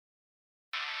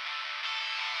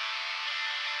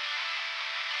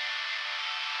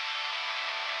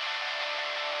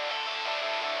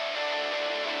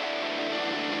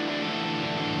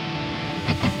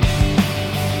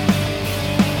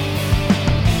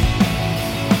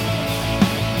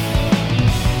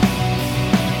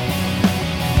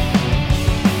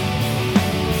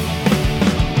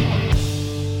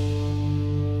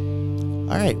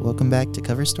welcome back to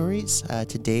Cover Stories.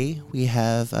 Today we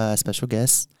have a special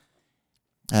guest,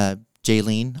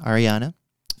 Jaylene Ariana,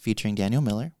 featuring Daniel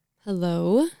Miller.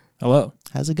 Hello. Hello.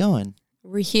 How's it going?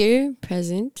 We're here,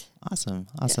 present. Awesome.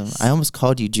 Yes. I almost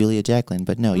called you Julia Jacqueline,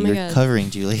 but no, you're God.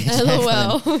 covering Julia Jacqueline.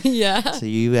 LOL. Yeah. So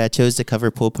you chose to cover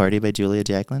Pool Party by Julia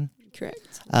Jacqueline.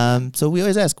 Correct. So we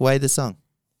always ask, why this song?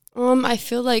 I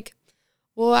feel like,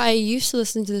 I used to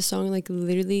listen to the song like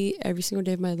literally every single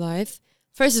day of my life.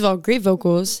 First of all, great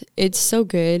vocals. It's so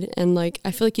good. And like,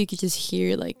 I feel like you could just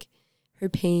hear like her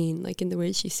pain, like in the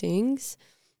way she sings.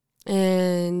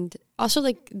 And also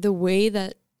like the way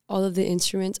that all of the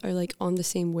instruments are like on the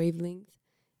same wavelength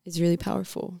is really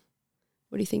powerful.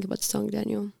 What do you think about the song,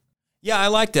 Daniel? Yeah, I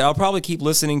liked it. I'll probably keep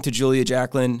listening to Julia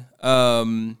Jacqueline.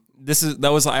 I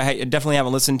definitely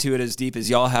haven't listened to it as deep as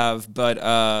y'all have, but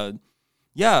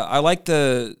yeah, I like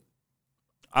the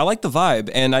vibe,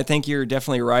 and I think you're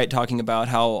definitely right talking about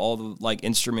how all the like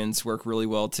instruments work really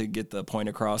well to get the point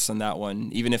across on that one,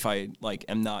 even if I like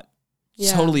am not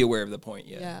totally aware of the point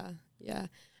yet. Yeah.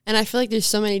 And I feel like there's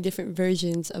so many different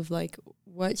versions of like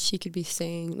what she could be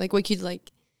saying, like what could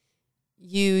like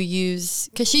you use,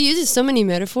 because she uses so many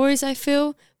metaphors, I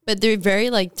feel, but they're very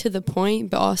like to the point,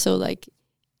 but also like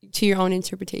to your own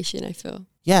interpretation, I feel.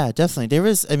 Yeah, definitely. There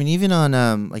was, even on,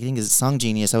 I think it's Song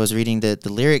Genius, I was reading the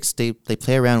lyrics, they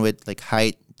play around with like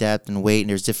height, depth, and weight, and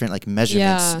there's different like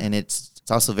measurements, and it's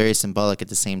also very symbolic at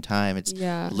the same time. It's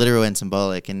literal and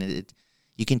symbolic, and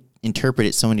you can interpret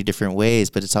it so many different ways,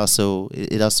 but it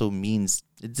also means,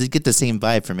 you get the same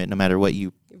vibe from it no matter what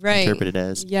you interpret it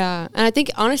as. Yeah, and I think,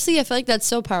 honestly, I feel like that's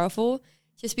so powerful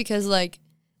just because like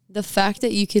the fact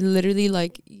that you could literally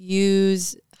like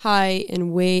use height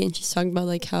and weight, and she's talking about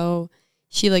like how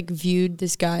she like viewed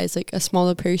this guy as like a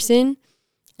smaller person,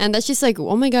 and that's just like,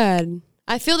 oh my God,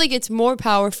 I feel like it's more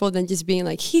powerful than just being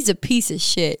like he's a piece of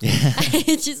shit.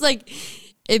 It's just like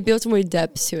it builds more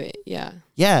depth to it.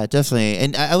 Yeah, definitely.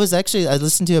 And I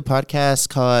listened to a podcast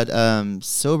called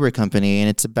Sober Company, and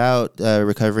it's about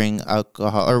recovering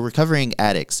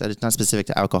addicts. It's not specific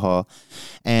to alcohol,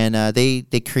 and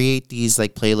they create these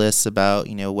like playlists about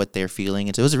what they're feeling.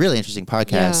 And so it was a really interesting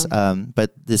podcast.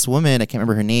 But this woman, I can't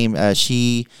remember her name,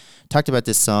 she talked about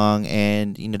this song,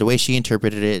 and the way she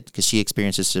interpreted it, because she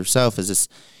experienced this herself, is this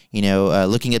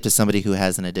looking up to somebody who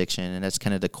has an addiction, and that's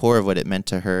kind of the core of what it meant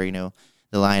to her.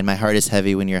 The line, "My heart is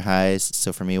heavy when you're high,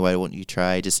 so for me, why won't you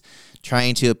try?" Just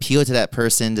trying to appeal to that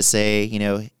person to say,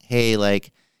 hey,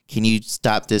 like, can you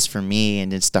stop this for me?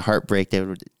 And it's the heartbreak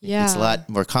it's a lot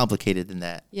more complicated than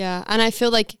that. Yeah, and I feel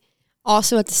like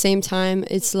also at the same time,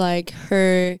 it's like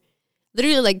her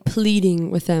literally like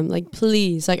pleading with them, like,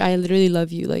 please, like, I literally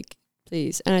love you, like,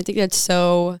 please. And I think that's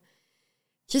so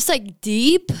just like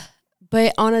deep,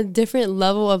 but on a different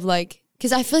level of like,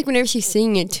 because I feel like whenever she's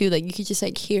singing it too, like you could just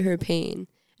like hear her pain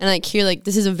and like hear like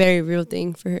this is a very real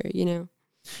thing for her,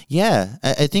 Yeah,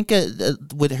 I think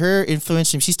with her influence,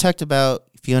 she's talked about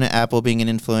Fiona Apple being an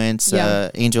influence,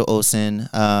 Angel Olsen.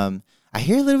 I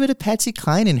hear a little bit of Patsy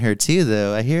Cline in her too,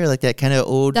 though. I hear like that kind of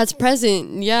old. That's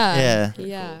present, yeah.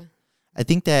 I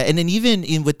think that, and then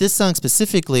even with this song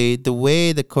specifically, the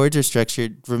way the chords are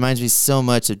structured reminds me so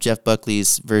much of Jeff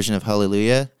Buckley's version of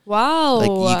Hallelujah. Wow. Like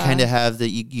you kind of have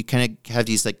you kind of have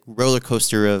these like roller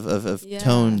coaster of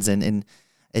tones, and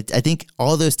I think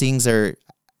all those things are,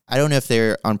 I don't know if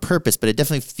they're on purpose, but it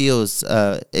definitely feels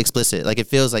explicit. Like it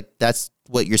feels like that's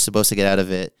what you're supposed to get out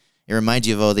of it. It reminds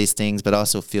you of all these things, but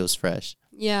also feels fresh.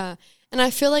 Yeah. And I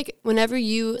feel like whenever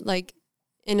you like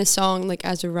in a song, like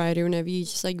as a writer, whenever you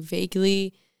just like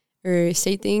vaguely or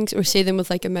say things or say them with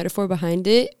like a metaphor behind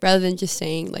it, rather than just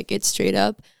saying like it straight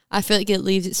up, I feel like it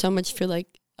leaves it so much for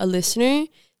like a listener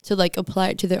to like apply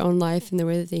it to their own life in the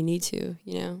way that they need to,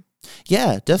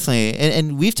 Yeah, definitely.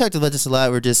 And we've talked about this a lot.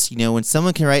 We're just, when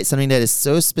someone can write something that is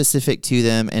so specific to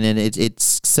them, and then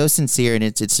it's so sincere, and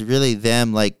it's really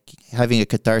them like having a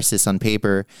catharsis on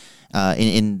paper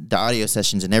in the audio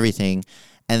sessions and everything,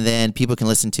 and then people can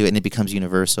listen to it and it becomes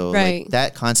universal. Right. Like,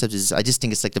 that concept is, I just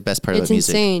think it's like the best part of music. It's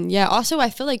insane. Yeah. Also, I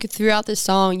feel like throughout the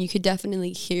song, you could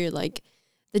definitely hear like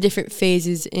the different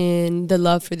phases in the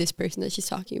love for this person that she's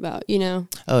talking about,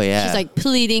 Oh, yeah. She's like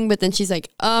pleading, but then she's like,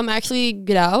 actually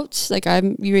get out. Like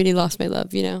you really lost my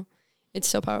love, It's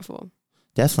so powerful.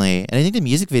 Definitely. And I think the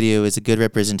music video is a good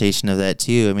representation of that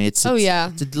too. I mean, it's a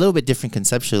little bit different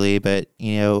conceptually, but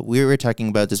we were talking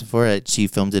about this before, that she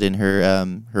filmed it in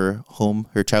her home,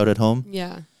 her childhood home.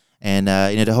 Yeah. And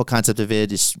the whole concept of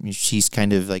it is she's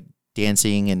kind of like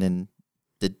dancing, and then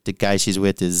the guy she's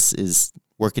with is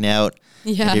working out.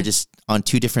 Yeah. And they're just on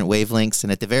two different wavelengths,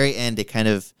 and at the very end they kind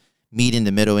of meet in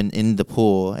the middle in the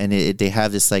pool, and they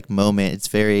have this like moment.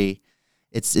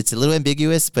 it's a little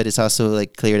ambiguous, but it's also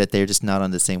like clear that they're just not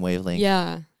on the same wavelength.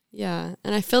 Yeah. Yeah.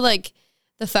 And I feel like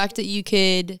the fact that you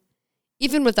could,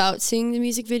 even without seeing the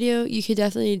music video, you could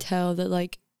definitely tell that,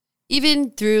 like,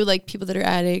 even through like people that are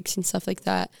addicts and stuff like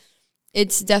that,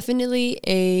 it's definitely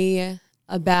a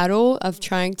battle of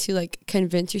trying to like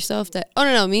convince yourself that, oh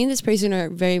no, me and this person are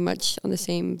very much on the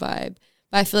same vibe.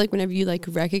 But I feel like whenever you like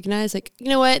recognize, like, you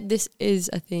know what, this is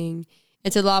a thing,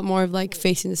 it's a lot more of like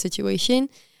facing the situation.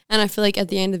 And I feel like at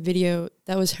the end of the video,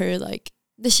 that was her like,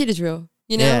 this shit is real,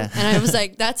 you know? Yeah. And I was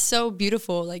like, that's so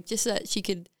beautiful. Like, just that she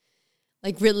could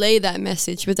like relay that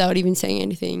message without even saying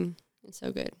anything. It's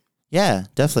so good. Yeah,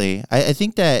 definitely. I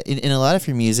think that in a lot of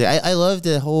her music, I love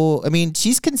the whole, I mean,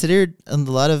 she's considered, a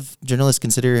lot of journalists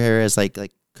consider her as like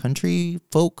country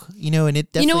folk, you know, and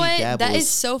it definitely You know what? dabbles. That is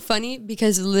so funny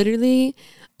because literally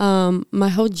my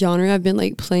whole genre, I've been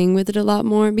like playing with it a lot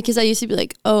more because I used to be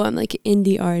like, oh, I'm like an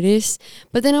indie artist.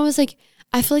 But then I was like,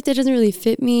 I feel like that doesn't really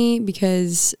fit me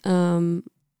because, you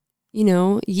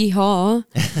know, yeehaw.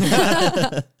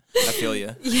 I feel you.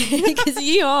 Because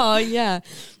yeehaw, yeah.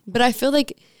 But I feel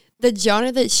like the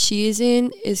genre that she is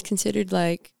in is considered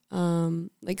like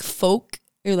folk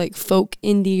or like folk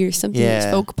indie or something. Yeah.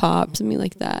 Like folk pop, something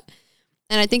like that.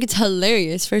 And I think it's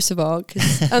hilarious, first of all,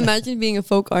 because imagine being a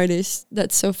folk artist.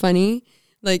 That's so funny.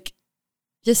 Like,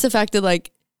 just the fact that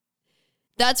like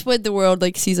that's what the world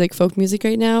like sees like folk music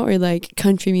right now, or like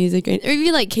country music, or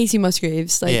even like Casey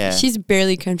Musgraves. Like, Yeah. she's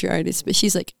barely a country artist, but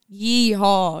she's like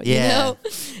yeehaw, you Yeah. know.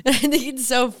 And I think it's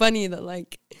so funny that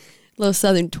like little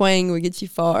southern twang would get you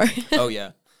far. Oh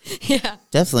yeah. Yeah.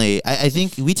 Definitely. I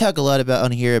think we talk a lot about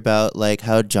on here about like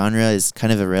how genre is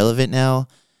kind of irrelevant now,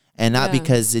 and not Yeah.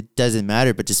 because it doesn't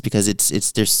matter, but just because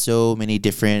it's there's so many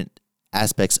different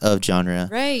aspects of genre.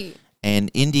 Right.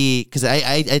 And indie, because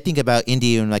I think about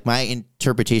indie, and like my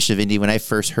interpretation of indie when I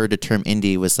first heard the term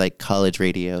indie was like college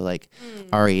radio, like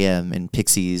REM and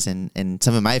Pixies and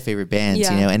some of my favorite bands,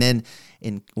 Yeah. you know. And then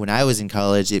when I was in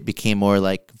college, it became more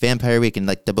like Vampire Week and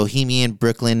like the Bohemian,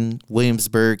 Brooklyn,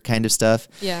 Williamsburg kind of stuff.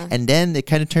 Yeah. And then it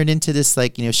kind of turned into this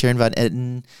like, you know, Sharon Von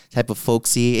Etten type of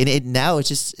folksy, and now it's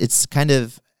just kind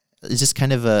of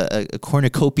a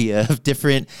cornucopia of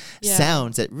different Yeah.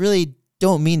 sounds that really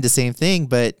don't mean the same thing,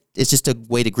 but it's just a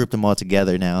way to group them all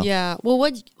together now. Yeah. Well,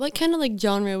 what kind of like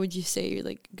genre would you say your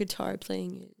like guitar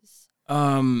playing is?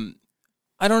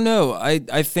 I don't know.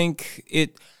 I think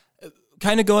it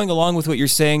kind of going along with what you're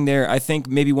saying there. I think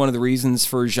maybe one of the reasons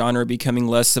for genre becoming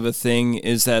less of a thing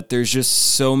is that there's just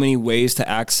so many ways to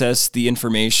access the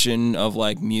information of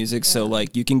like music. So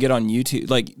like you can get on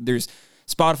YouTube, like there's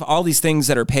Spotify, all these things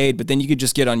that are paid, but then you could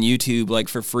just get on YouTube like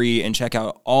for free and check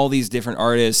out all these different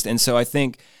artists. And so I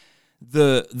think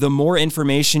the more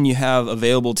information you have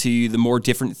available to you, the more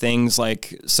different things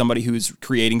like somebody who's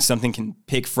creating something can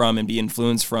pick from and be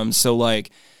influenced from. So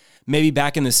like maybe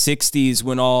back in the 60s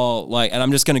when all like, and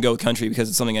I'm just going to go with country because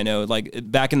it's something I know,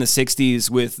 like back in the 60s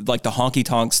with like the honky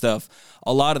tonk stuff,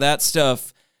 a lot of that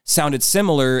stuff sounded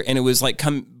similar, and it was like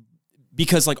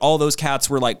because like all those cats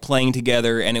were like playing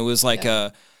together, and it was like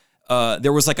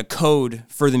there was like a code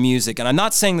for the music. And I'm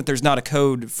not saying that there's not a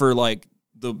code for like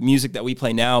the music that we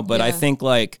play now, but I think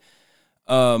like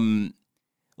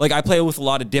I play with a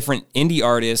lot of different indie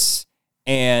artists,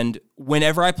 and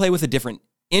whenever I play with a different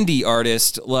indie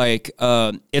artist, like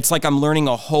it's like I'm learning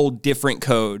a whole different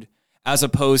code as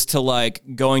opposed to like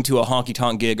going to a honky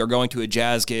tonk gig or going to a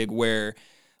jazz gig where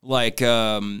like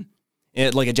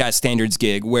like a jazz standards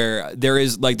gig where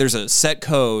there's a set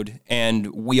code and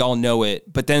we all know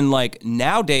it. But then like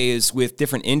nowadays with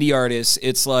different indie artists,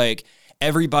 it's like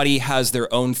everybody has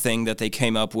their own thing that they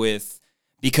came up with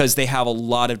because they have a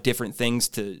lot of different things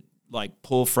to like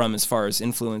pull from as far as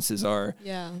influences are.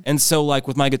 Yeah. And so like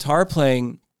with my guitar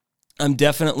playing, I'm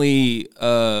definitely,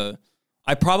 I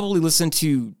probably listen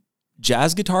to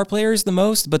jazz guitar players the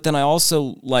most, but then I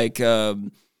also like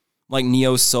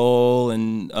neo soul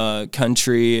and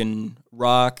country and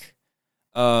rock,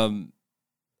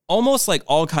 almost like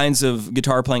all kinds of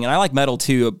guitar playing. And I like metal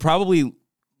too, probably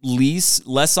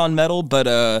less on metal, but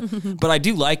I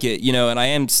do like it, you know, and I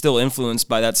am still influenced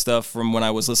by that stuff from when I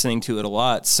was listening to it a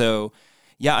lot. So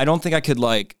yeah, I don't think I could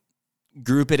like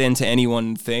group it into any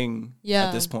one thing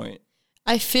at this point.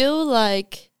 I feel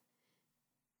like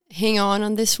hang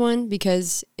on this one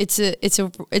because it's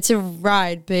a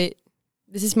ride, but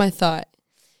this is my thought.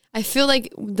 I feel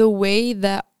like the way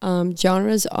that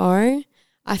genres are,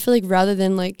 I feel like rather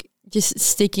than like just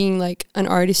sticking like an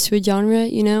artist to a genre,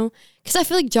 you know, because I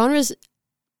feel like genres,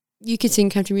 you could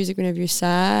sing country music whenever you're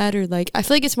sad, or like I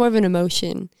feel like it's more of an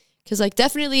emotion. Because like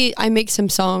definitely I make some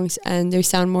songs and they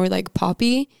sound more like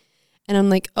poppy, and I'm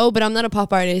like, oh, but I'm not a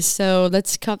pop artist, so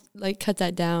let's cut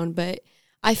that down. But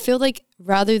I feel like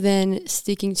rather than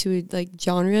sticking to like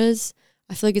genres,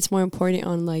 I feel like it's more important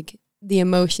on like the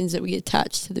emotions that we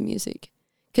attach to the music.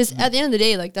 Because at the end of the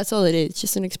day, like that's all it is. It's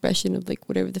just an expression of like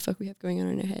whatever the fuck we have going on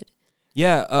in our head.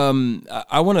 Yeah,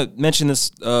 I want to mention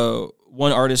this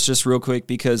one artist just real quick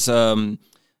because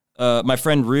my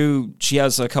friend Rue, she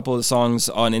has a couple of songs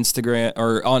on Instagram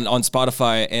or on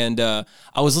Spotify, and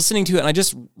I was listening to it, and I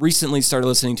just recently started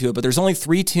listening to it, but there's only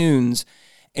 3 tunes,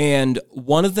 and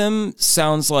one of them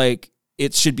sounds like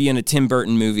it should be in a Tim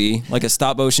Burton movie, like a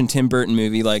stop motion Tim Burton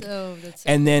movie, like.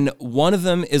 And then one of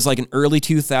them is like an early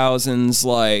 2000s,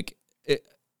 like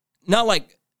not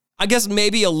like, I guess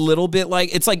maybe a little bit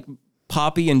like, it's like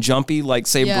poppy and jumpy, like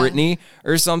say Britney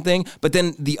or something. But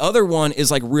then the other one is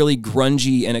like really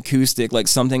grungy and acoustic, like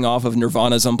something off of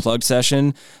Nirvana's Unplugged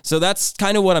session. So that's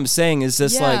kind of what I'm saying is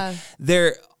just like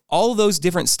all those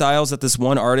different styles that this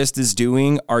one artist is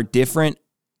doing are different,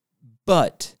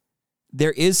 but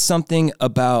there is something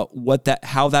about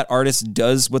how that artist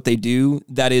does what they do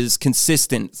that is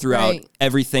consistent throughout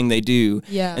everything they do.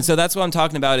 Yeah. And so that's what I'm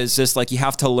talking about is just like you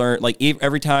have to learn, like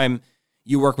every time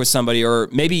you work with somebody, or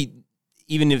maybe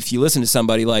even if you listen to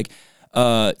somebody, like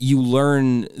you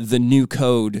learn the new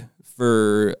code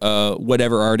for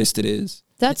whatever artist it is.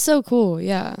 That's so cool.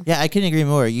 Yeah. Yeah, I couldn't agree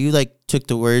more. You like took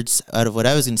the words out of what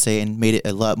I was going to say and made it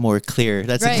a lot more clear.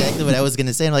 That's exactly what I was going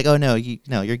to say. I'm like, oh no,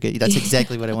 you're good. That's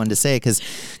exactly what I wanted to say because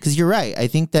you're right. I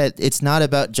think that it's not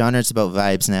about genre; it's about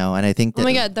vibes now. And I think that, oh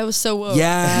my god, that was so woke.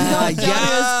 Yeah,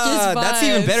 yeah, that's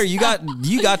even better. You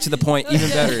got to the point even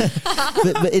better.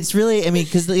 but it's really, I mean,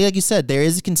 because like you said, there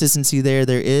is a consistency there.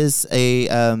 There is a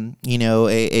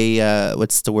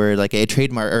what's the word, like a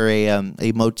trademark or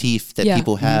a motif that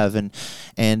people have, and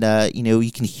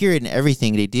you can hear it in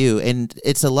everything they do. And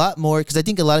it's a lot more, because I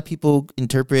think a lot of people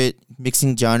interpret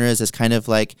mixing genres as kind of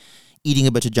like eating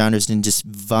a bunch of genres and just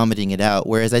vomiting it out.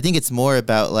 Whereas I think it's more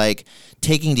about like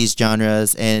taking these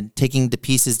genres and taking the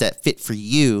pieces that fit for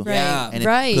you and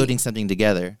putting something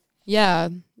together. Yeah.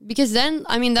 Because then,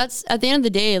 I mean, that's at the end of the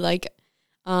day, like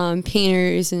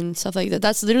painters and stuff like that.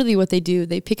 That's literally what they do.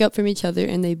 They pick up from each other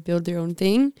and they build their own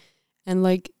thing. And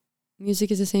like music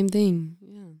is the same thing.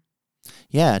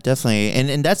 Yeah, definitely.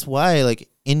 And that's why like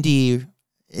indie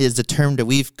is a term that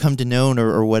we've come to know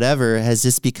or whatever has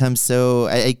just become so,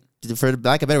 for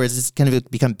lack of better words, it's kind of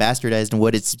become bastardized in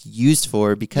what it's used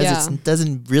for, because it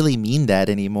doesn't really mean that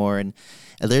anymore. And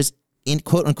there's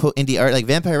quote unquote indie art, like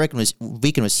Vampire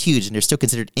Weekend was huge, and they're still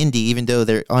considered indie even though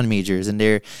they're on majors and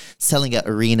they're selling out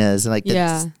arenas, and like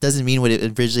that doesn't mean what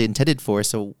it originally intended for.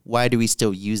 So why do we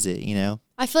still use it, you know?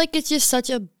 I feel like it's just such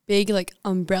a big like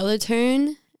umbrella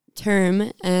term,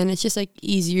 and it's just like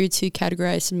easier to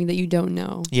categorize something that you don't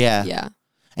know. Yeah.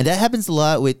 And that happens a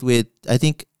lot with I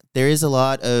think there is a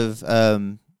lot of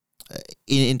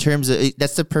in terms of,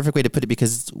 that's the perfect way to put it,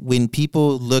 because when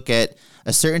people look at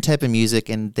a certain type of music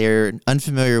and they're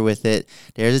unfamiliar with it,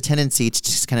 there's a tendency to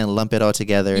just kind of lump it all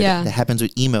together. That happens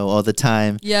with emo all the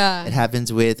time. It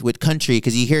happens with country,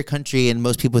 because you hear country and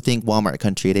most people think Walmart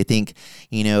country. They think,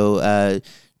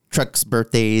 trucks,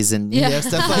 birthdays, and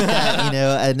stuff like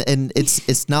that, and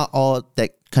it's not all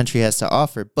that country has to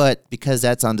offer. But because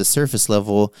that's on the surface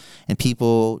level and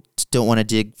people don't want to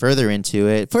dig further into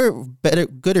it for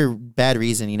good or bad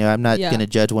reason, I'm not going to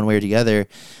judge one way or the other,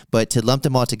 but to lump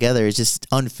them all together is just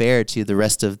unfair to the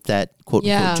rest of that quote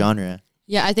unquote genre.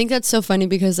 Yeah, I think that's so funny,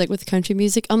 because like with country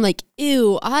music, I'm like,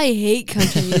 ew, I hate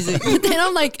country music. But then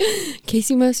I'm like,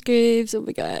 Casey Musgraves, oh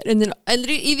my god. And then I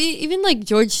literally, even like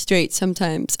George Strait,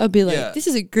 sometimes I'll be like, this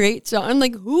is a great song. I'm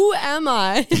like, who am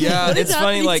I? Yeah, it's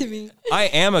funny. Like, I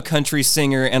am a country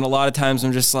singer, and a lot of times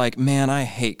I'm just like, man, I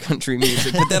hate country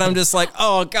music. But then I'm just like,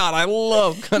 oh god, I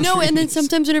love country music. And then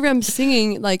sometimes whenever I'm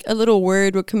singing, like a little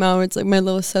word would come out. It's like my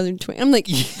little southern twang. I'm like,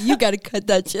 you got to cut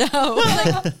that shit out.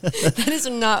 Like, that is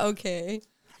not okay.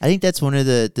 I think that's one of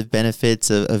the benefits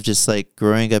of just like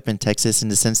growing up in Texas, in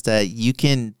the sense that you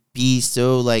can be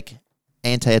so like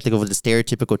anti-ethical with the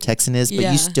stereotypical Texan is, but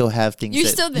you still have things. You're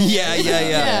still there.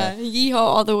 Yeah. Yeehaw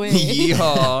all the way.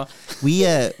 Yeehaw.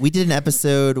 We did an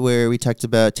episode where we talked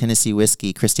about Tennessee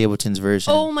whiskey, Chris Stapleton's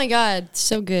version. Oh my god,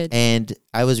 so good. And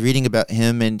I was reading about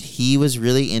him, and he was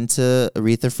really into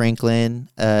Aretha Franklin,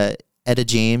 Etta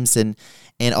James, and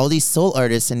all these soul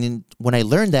artists. And when I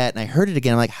learned that and I heard it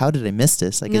again, I'm like, how did I miss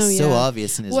this? Like, it's so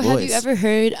obvious in his voice. Have you ever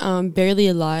heard Barely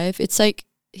Alive? It's like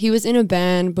he was in a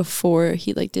band before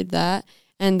he like did that.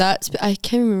 And I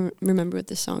can't remember what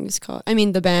the song is called. I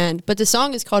mean, the band. But the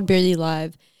song is called Barely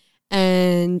Alive.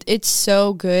 And it's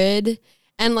so good.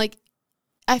 And like,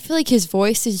 I feel like his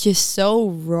voice is just so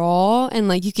raw, and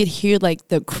like you could hear like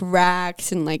the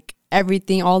cracks and like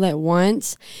everything all at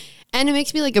once. And it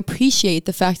makes me like appreciate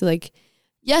the fact that like,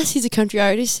 yes, he's a country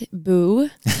artist, boo.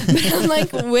 But I'm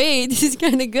like, wait, this is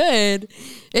kind of good.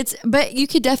 But you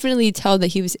could definitely tell that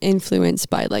he was influenced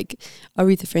by like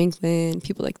Aretha Franklin,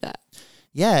 people like that.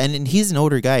 Yeah, and he's an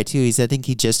older guy too. I think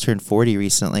he just turned 40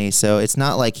 recently. So it's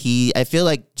not like I feel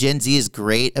like Gen Z is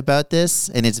great about this,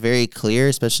 and it's very clear,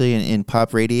 especially in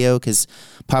pop radio, because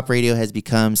pop radio has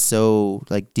become so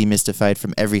like demystified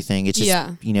from everything. It's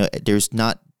just, there's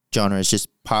not genres, just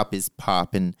pop is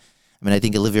pop. And I mean, I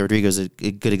think Olivia Rodrigo is a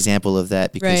good example of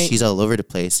that, because she's all over the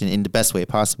place in the best way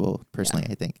possible, personally,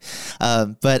 I think.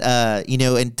 But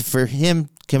and for him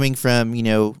coming from,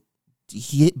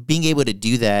 being able to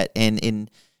do that and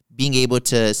being able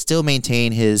to still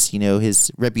maintain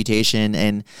his reputation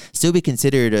and still be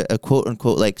considered a quote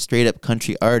unquote like straight up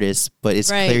country artist, but it's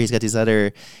clear he's got these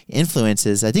other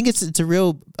influences. I think it's a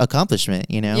real accomplishment,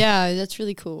 Yeah, that's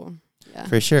really cool. Yeah,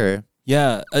 for sure.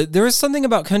 Yeah, there is something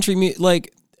about country music,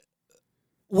 like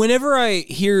whenever I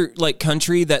hear like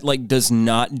country that like does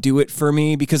not do it for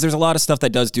me, because there's a lot of stuff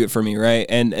that does do it for me, right?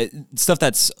 And stuff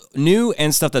that's new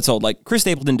and stuff that's old. Like Chris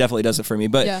Stapleton definitely does it for me,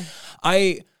 but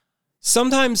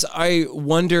sometimes I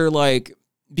wonder, like,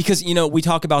 because we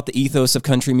talk about the ethos of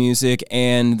country music,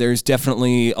 and there's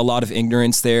definitely a lot of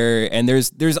ignorance there, and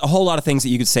there's a whole lot of things that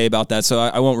you could say about that. So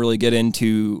I won't really get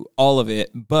into all of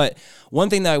it. But one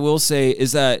thing that I will say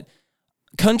is that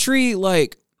country,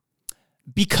 like,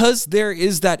 because there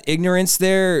is that ignorance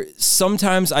there,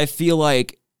 sometimes I feel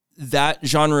like that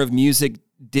genre of music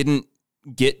didn't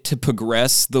get to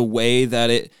progress the way that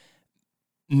it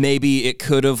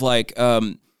could have, like,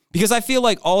 because I feel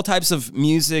like all types of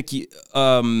music,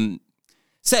 let's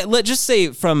just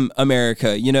say from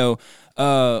America,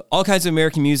 all kinds of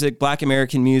American music, Black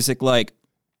American music, like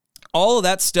all of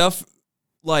that stuff,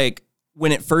 like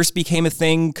when it first became a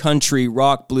thing, country,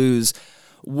 rock, blues,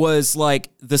 was like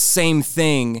the same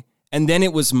thing, and then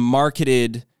it was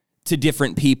marketed to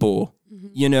different people,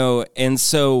 and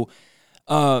so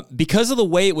because of the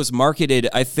way it was marketed,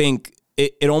 I think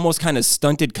it almost kind of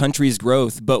stunted country's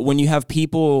growth. But when you have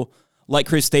people like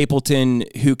Chris Stapleton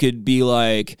who could be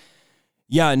like,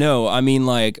 yeah, no, I mean,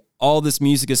 like, all this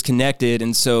music is connected,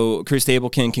 and so Chris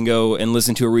Stapleton can go and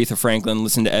listen to Aretha Franklin,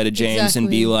 listen to Etta James, and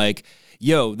be like,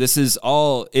 yo, this is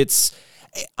all,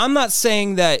 I'm not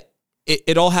saying that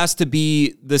it all has to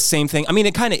be the same thing. I mean,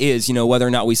 it kind of is, whether or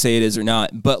not we say it is or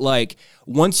not. But like,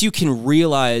 once you can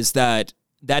realize that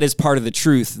that is part of the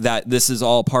truth, that this is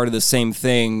all part of the same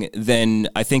thing, then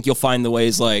I think you'll find the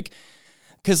ways, like,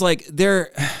 because like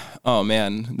oh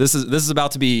man, this is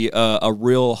about to be a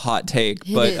real hot take.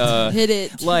 Hit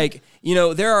it. Like,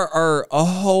 there are a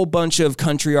whole bunch of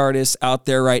country artists out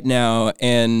there right now.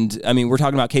 And I mean, we're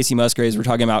talking about Casey Musgraves, we're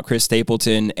talking about Chris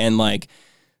Stapleton, and like,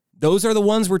 those are the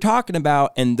ones we're talking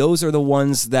about, and those are the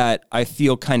ones that I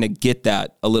feel kind of get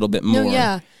that a little bit more. No,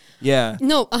 yeah. Yeah.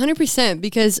 No, 100%,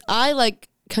 because I like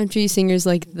country singers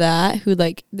like that who,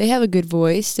 like, they have a good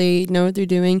voice, they know what they're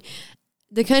doing.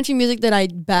 The country music that I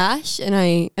bash and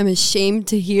I am ashamed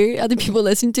to hear other people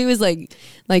listen to is like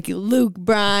Luke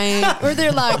Bryan, or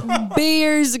they're like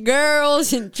beers,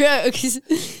 girls, and drugs.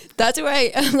 That's where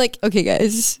I'm like, okay,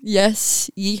 guys, yes,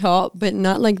 yeehaw, but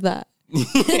not like that.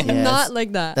 Not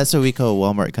like that. That's what we call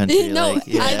Walmart country. No,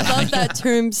 I love that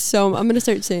term so I'm gonna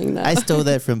start saying that. I stole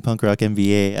that from Punk Rock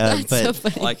MBA. That's but so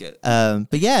funny. I like it.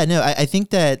 But yeah, no, I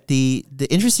think that the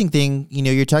interesting thing,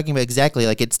 you're talking about exactly,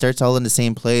 like, it starts all in the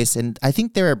same place, and I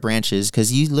think there are branches,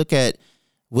 because you look at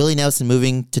Willie Nelson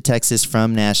moving to Texas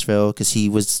from Nashville because he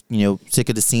was, sick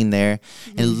of the scene there,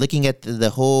 and looking at the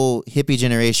whole hippie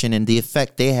generation and the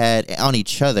effect they had on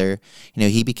each other.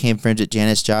 He became friends with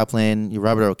Janis Joplin.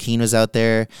 Robert Earl Keen was out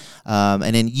there,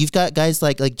 and then you've got guys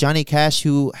like Johnny Cash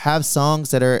who have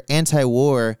songs that are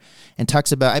anti-war and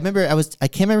talks about. I can't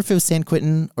remember if it was San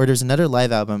Quentin or there's another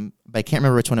live album, but I can't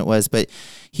remember which one it was. But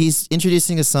he's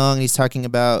introducing a song and he's talking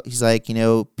about, he's like,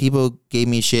 people gave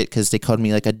me shit because they called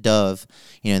me like a dove.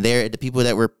 They're the people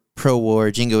that were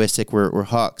pro-war, jingoistic were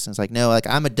hawks. And it's like, no, like,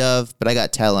 I'm a dove, but I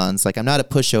got talons. Like, I'm not a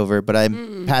pushover, but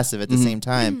I'm passive at the same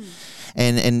time.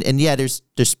 And yeah, there's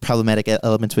problematic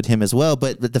elements with him as well.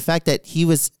 But the fact that he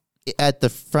was at the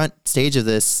front stage of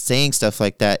this saying stuff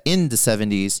like that in the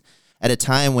 70s at a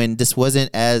time when this wasn't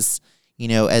as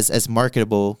as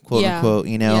marketable, quote unquote,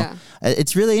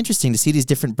 it's really interesting to see these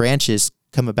different branches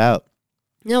come about.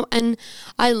 No, and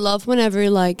I love whenever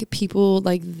like people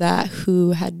like that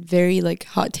who had very like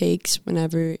hot takes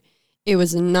whenever it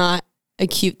was not a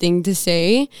cute thing to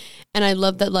say. And I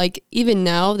love that, like, even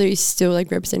now they're still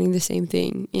like representing the same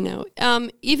thing, you know.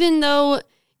 Even though,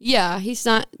 yeah, he's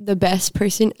not the best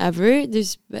person ever.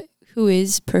 There's who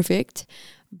is perfect,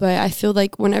 but I feel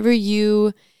like whenever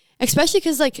you, especially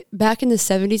because like back in the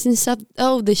 70s and stuff,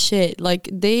 oh the shit, like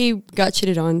they got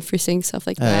shitted on for saying stuff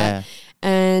like that. Yeah.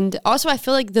 And also I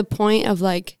feel like the point of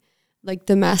like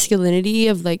the masculinity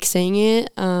of like saying it,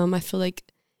 I feel like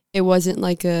it wasn't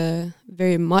like a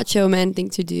very macho man thing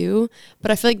to do,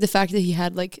 but I feel like the fact that he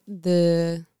had like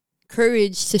the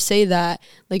courage to say that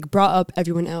like brought up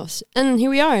everyone else, and here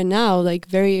we are now, like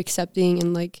very accepting,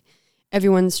 and like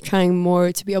everyone's trying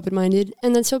more to be open-minded,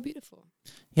 and that's so beautiful.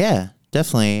 Yeah,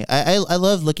 definitely. I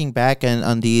love looking back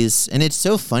on these, and it's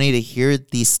so funny to hear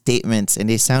these statements, and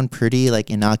they sound pretty like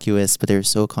innocuous, but they're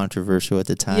so controversial at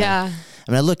the time. Yeah.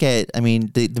 I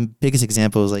mean, the biggest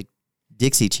example is like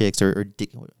Dixie Chicks or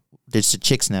there's the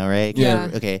Chicks now, right? Yeah.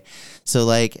 Okay. So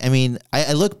like, I mean,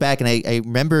 I look back and I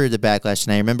remember the backlash,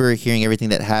 and I remember hearing everything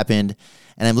that happened,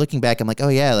 and I'm looking back, I'm like, oh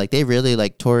yeah, like they really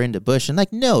like tore into Bush, and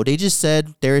like, no, they just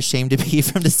said they're ashamed to be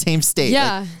from the same state.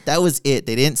 Yeah. Like, that was it.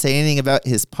 They didn't say anything about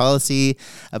his policy,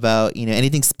 about, you know,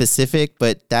 anything specific,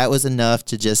 but that was enough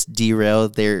to just derail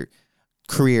their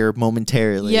career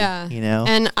momentarily. Yeah. You know?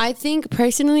 And I think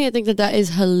personally, I think that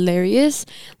is hilarious.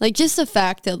 Like just the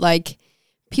fact that like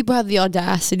people have the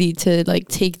audacity to like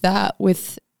take that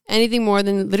with anything more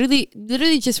than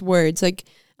literally just words. Like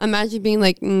imagine being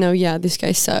like, no, yeah, this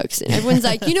guy sucks. And everyone's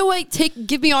like, you know what?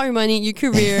 Give me all your money, your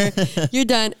career, you're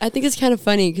done. I think it's kind of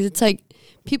funny because it's like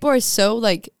people are so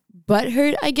like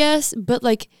butthurt, I guess. But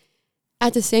like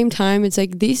at the same time, it's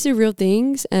like these are real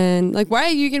things. And like, why are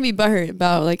you going to be butthurt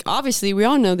about? Like, obviously, we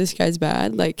all know this guy's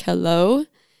bad. Like, hello.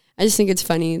 I just think it's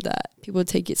funny that people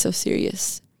take it so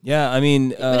serious. Yeah, I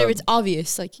mean, Whenever it's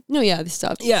obvious, like, no, yeah, this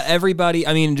stuff. yeah, everybody.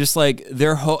 I mean, just like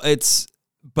their whole.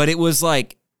 But it was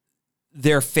like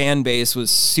their fan base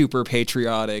was super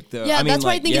patriotic, though. Yeah, I mean, that's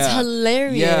why I like, think it's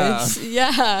hilarious.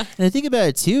 Yeah. And the thing about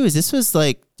it too is this was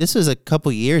a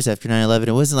couple years after 9/11.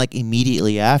 It wasn't like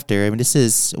immediately after. I mean, this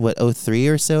is what 03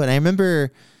 or so. And I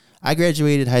remember I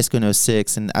graduated high school in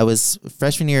 06, and I was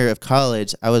freshman year of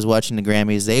college. I was watching the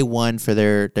Grammys. They won for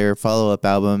their follow-up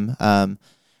album.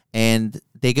 And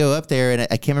they go up there, and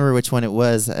I can't remember which one it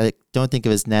was. I don't think it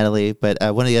was Natalie, but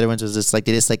one of the other ones was just like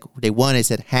they won. I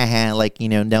said, "Ha ha!" Like, you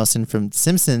know, Nelson from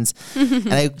Simpsons.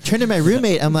 And I turned to my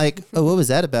roommate. I'm like, "Oh, what was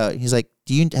that about?" He's like,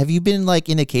 have you been like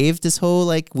in a cave this whole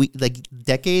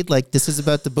decade? Like this is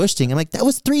about the Bush thing. I'm like, that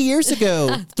was 3 years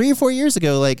ago, 3 or 4 years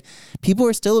ago. Like people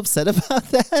are still upset about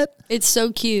that. It's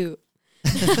so cute.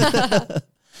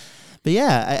 But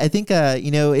yeah, I think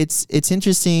you know, it's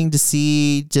interesting to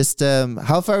see just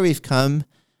how far we've come,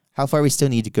 how far we still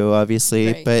need to go, obviously.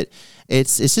 Right. But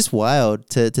it's just wild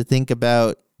to think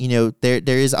about. You know, there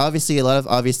is obviously a lot of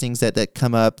obvious things that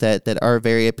come up that are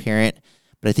very apparent.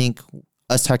 But I think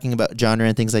us talking about genre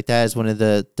and things like that is one of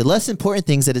the less important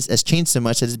things that has changed so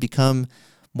much, that has become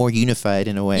more unified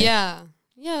in a way. Yeah.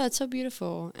 Yeah, that's so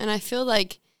beautiful. And I feel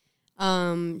like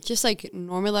just like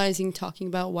normalizing talking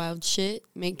about wild shit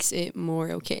makes it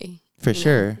more okay. For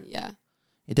sure. Yeah.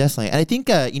 It definitely. And I think,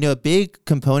 you know, a big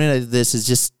component of this is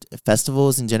just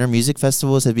festivals in general. Music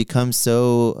festivals have become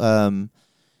so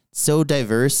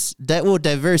diverse.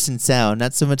 Diverse in sound,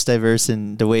 not so much diverse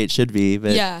in the way it should be.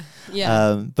 But yeah.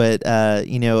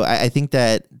 you know, I think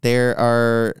that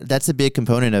that's a big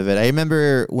component of it. I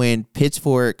remember when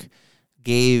Pitchfork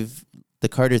gave the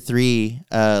Carter 3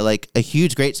 like a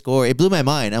huge great score. It blew my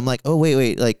mind. I'm like, oh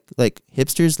wait, like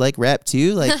hipsters like rap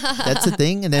too? Like that's a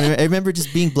thing? And then I remember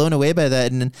just being blown away by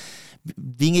that, and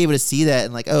being able to see that,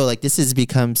 and like, oh, like this has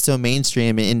become so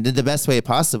mainstream in the best way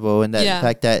possible. And that the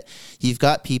fact that you've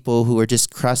got people who are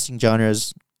just crossing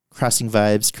genres, crossing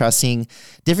vibes, crossing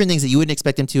different things that you wouldn't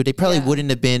expect them to. They probably wouldn't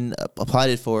have been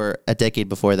applauded for a decade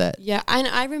before that. Yeah. And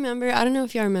I remember, I don't know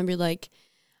if y'all remember, like,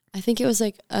 I think it was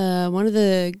like one of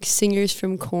the singers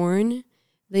from Korn.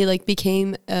 They like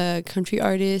became a country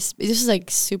artist. This was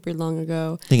like super long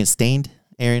ago. I think it's Stained,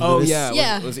 Aaron Oh Lewis.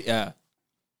 Yeah. Was it? Yeah.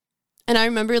 And I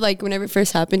remember like whenever it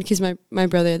first happened, because my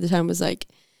brother at the time was like,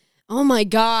 oh my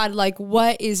God, like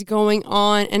what is going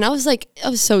on? And I was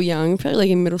so young, probably like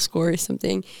in middle school or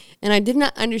something. And I did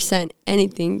not understand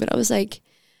anything, but I was like,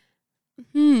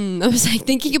 I was like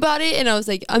thinking about it, and I was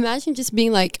like, imagine just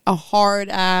being like a hard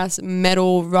ass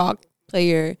metal rock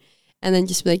player, and then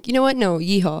just be like, you know what? No,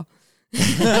 yeehaw.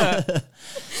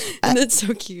 And that's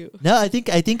so cute. No, I think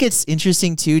it's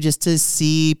interesting too, just to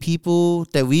see people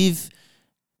that we've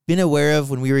been aware of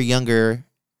when we were younger,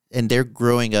 and they're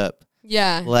growing up.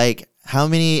 Yeah. Like how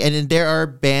many, and then there are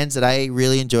bands that I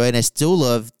really enjoy and I still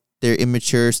love their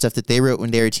immature stuff that they wrote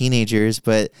when they were teenagers.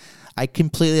 But I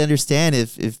completely understand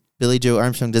if Billy Joe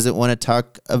Armstrong doesn't want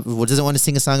to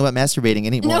sing a song about masturbating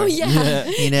anymore. No, yeah.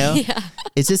 You know? Yeah.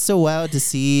 It's just so wild to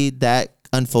see that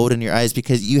unfold in your eyes,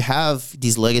 because you have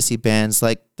these legacy bands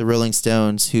like the Rolling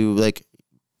Stones who like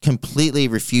completely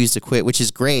refuse to quit, which is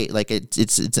great. Like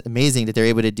it's amazing that they're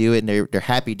able to do it, and they're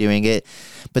happy doing it.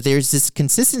 But there's this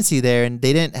consistency there, and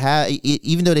they didn't have,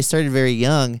 even though they started very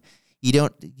young, you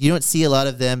don't see a lot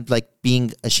of them like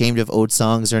being ashamed of old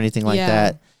songs or anything like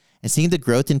that. And seeing the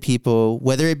growth in people,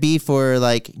 whether it be for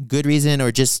like good reason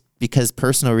or just because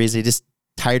personal reason, they're just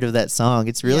tired of that song.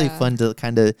 It's really fun to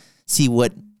kind of see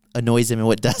what annoys him and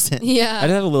what doesn't. Yeah. I'd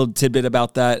have a little tidbit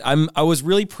about that. I was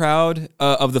really proud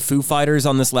of the Foo Fighters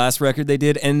on this last record they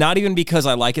did, and not even because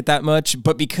I like it that much,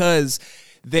 but because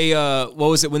they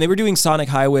when they were doing Sonic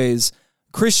Highways,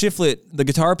 Chris Shiflett, the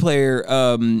guitar player,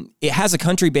 it has a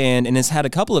country band and has had a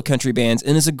couple of country bands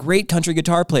and is a great country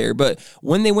guitar player. But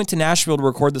when they went to Nashville to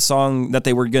record the song that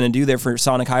they were going to do there for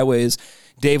Sonic Highways,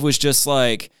 Dave was just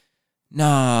like,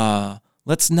 nah,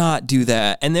 let's not do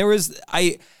that. And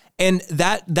and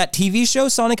that TV show,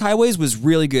 Sonic Highways, was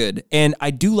really good. And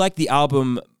I do like the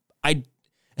album.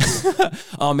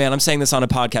 Oh man, I'm saying this on a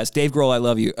podcast. Dave Grohl, I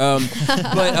love you.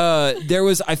 But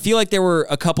I feel like there were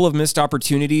a couple of missed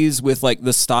opportunities with like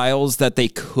the styles that they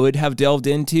could have delved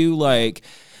into. Like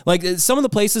some of the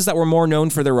places that were more known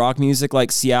for their rock music,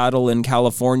 like Seattle and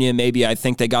California, maybe I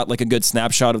think they got like a good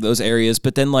snapshot of those areas.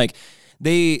 But then like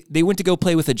they went to go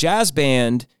play with a jazz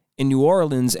band in New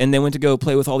Orleans, and they went to go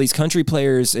play with all these country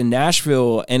players in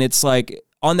Nashville. And it's like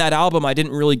on that album, I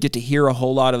didn't really get to hear a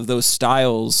whole lot of those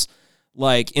styles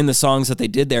like in the songs that they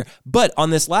did there. But on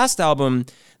this last album,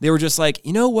 they were just like,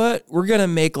 you know what? We're going to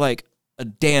make like a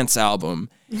dance album.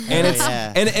 And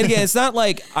and again, it's not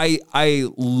like I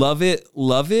love it.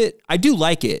 I do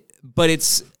like it, but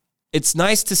it's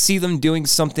nice to see them doing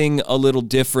something a little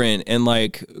different and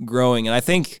like growing. And I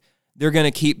think they're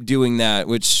going to keep doing that,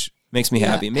 which makes me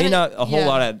happy. Maybe not a whole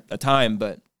lot at a time,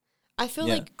 but I feel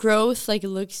like growth like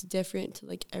looks different to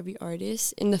like every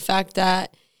artist in the fact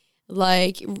that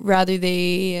like rather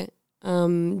they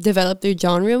develop their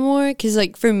genre more, because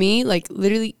like for me, like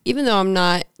literally, even though I'm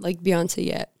not like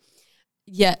Beyonce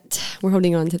yet we're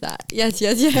holding on to that, yes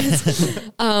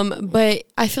but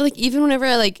I feel like even whenever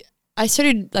I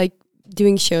started like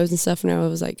doing shows and stuff when I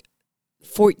was like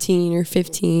 14 or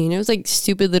 15, it was like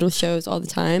stupid little shows all the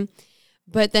time.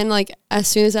 But then like as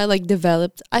soon as I like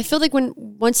developed, I feel like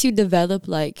once you develop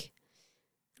like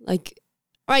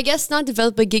or I guess not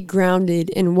develop, but get grounded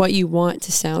in what you want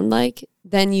to sound like,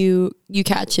 then you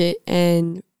catch it,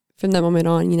 and from that moment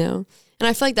on, and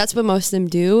I feel like that's what most of them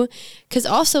do, because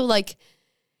also like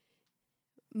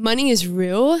money is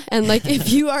real, and like if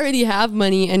you already have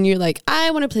money and you're like,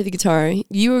 I want to play the guitar,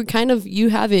 you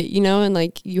have it, and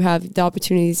like you have the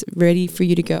opportunities ready for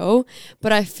you to go.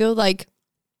 But I feel like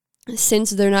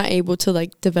since they're not able to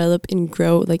like develop and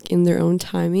grow like in their own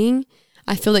timing,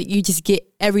 I feel like you just get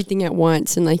everything at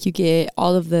once, and like you get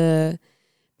all of the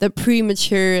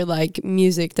premature like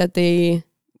music that they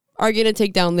are gonna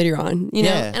take down later on, know.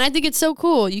 And I think it's so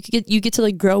cool. You get to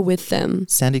like grow with them.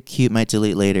 Sounded cute, might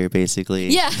delete later, basically.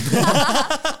 Yeah.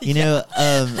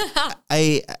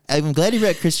 I'm glad you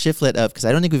brought Chris Shiflett up, because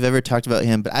I don't think we've ever talked about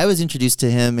him, but I was introduced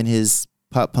to him in his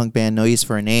pop punk band No Use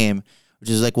for a Name, which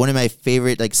is like one of my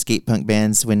favorite like skate punk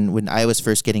bands when I was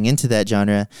first getting into that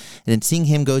genre. And then seeing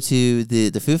him go to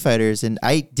the Foo Fighters, and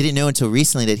I didn't know until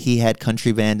recently that he had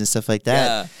country bands and stuff like that.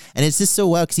 Yeah. And it's just so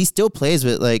wild, because he still plays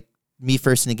with like Me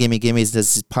First and the Gimme Gimmes,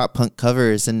 does his pop punk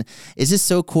covers, and it's just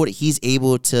so cool that he's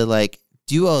able to like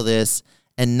do all this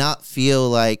and not feel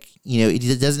like,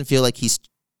 it doesn't feel like he's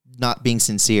not being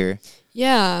sincere.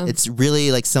 Yeah. It's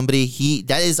really like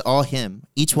that is all him.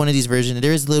 Each one of these versions,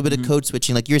 there is a little bit of code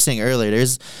switching, like you were saying earlier.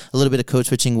 There's a little bit of code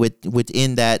switching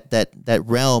within that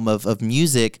realm of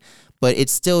music, but it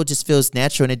still just feels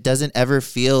natural, and it doesn't ever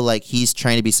feel like he's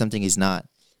trying to be something he's not.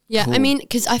 Yeah, cool. I mean,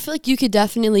 because I feel like you could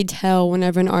definitely tell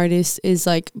whenever an artist is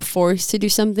like forced to do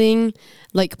something,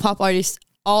 like pop artists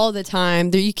all the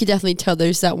time. You could definitely tell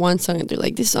there's that one song that they're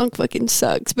like, this song fucking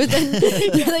sucks. But then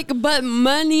you're like, but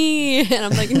money. And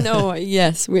I'm like, no,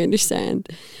 yes, we understand.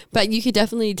 But you could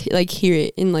definitely like hear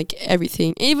it in like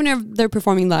everything. And even if they're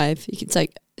performing live, you could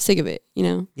like sick of it,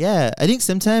 Yeah, I think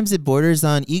sometimes it borders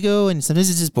on ego, and sometimes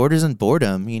it just borders on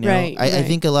boredom, Right, I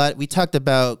think a lot, we talked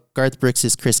about Garth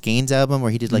Brooks' Chris Gaines album,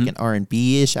 where he did like an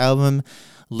R&B-ish album,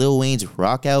 Lil Wayne's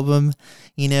rock album,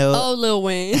 Oh, Lil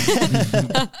Wayne.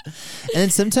 And then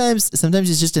sometimes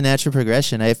it's just a natural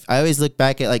progression. I always look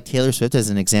back at like Taylor Swift as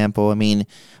an example. I mean,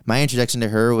 my introduction to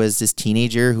her was this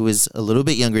teenager who was a little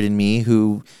bit younger than me,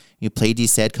 who played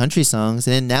these sad country songs,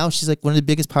 and then now she's like one of the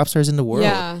biggest pop stars in the world.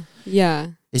 Yeah.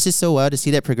 It's just so wild to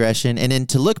see that progression, and then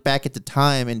to look back at the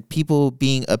time and people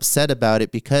being upset about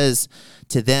it because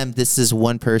to them this is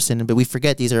one person, but we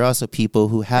forget these are also people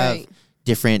who have Right.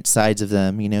 different sides of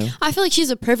them. I feel like she's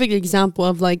a perfect example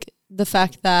of like the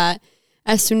fact that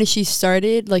as soon as she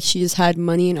started, like she just had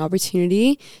money and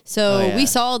opportunity. So Oh, yeah. we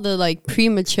saw the like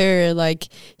premature, like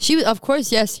she was, of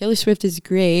course, yes, Taylor Swift is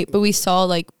great, but we saw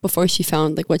like before she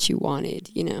found like what she wanted,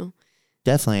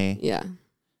 Definitely. Yeah.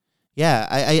 Yeah,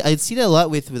 I see that a lot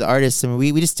with artists. I mean,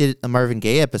 we just did a Marvin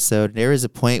Gaye episode. There was a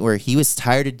point where he was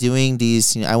tired of doing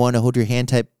these, I want to hold your hand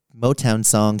type Motown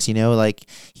songs, like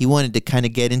he wanted to kind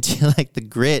of get into like the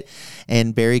grit,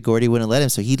 and Barry Gordy wouldn't let him.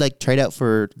 So he like tried out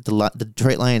for the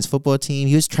Detroit Lions football team.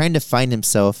 He was trying to find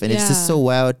himself, and it's just so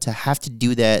wild to have to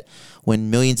do that when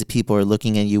millions of people are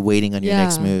looking at you, waiting on your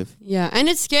next move. Yeah, and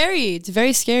it's scary. It's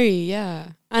very scary. Yeah,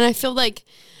 and I feel like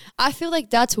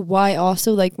that's why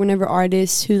also like whenever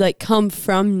artists who like come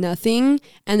from nothing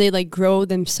and they like grow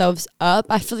themselves up,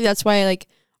 I feel like that's why like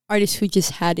artists who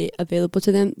just had it available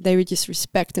to them, they would just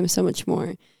respect them so much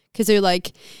more because they're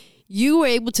like, you were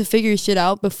able to figure shit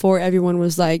out before everyone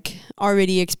was like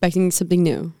already expecting something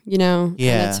new, Yeah. And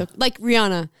that's so, like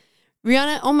Rihanna,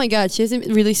 oh my God, she hasn't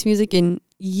released music in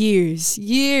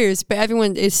years, but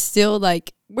everyone is still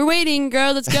like, we're waiting,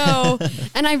 girl, let's go.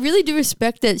 And I really do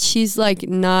respect that she's like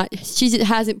she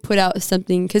hasn't put out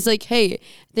something because like, hey, at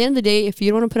the end of the day, if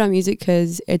you don't want to put out music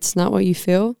because it's not what you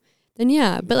feel, then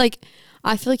yeah. But like,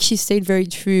 I feel like she stayed very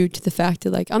true to the fact that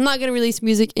like, I'm not going to release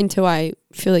music until I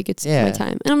feel like it's my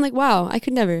time. And I'm like, wow, I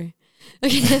could never.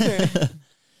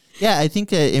 Yeah, I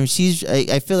think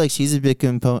I feel like she's a big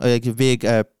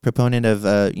proponent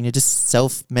of just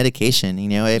self medication.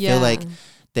 I feel like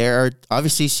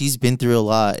obviously she's been through a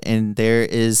lot, and there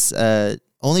is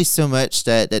only so much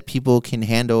that people can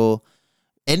handle.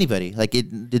 Anybody, like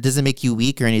it doesn't make you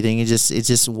weak or anything. It's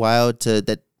just wild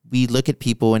that we look at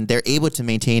people and they're able to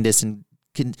maintain this and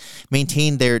can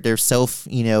maintain their self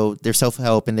their self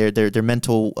help and their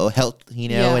mental health.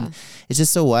 And it's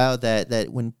just so wild that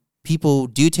when people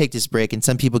do take this break and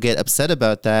some people get upset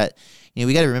about that,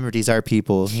 we got to remember these are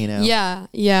people. Yeah,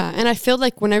 and I feel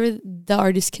like whenever the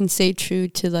artist can stay true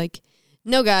to like,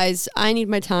 no guys, I need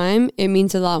my time, it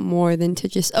means a lot more than to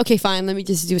just, okay fine, let me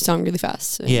just do a song really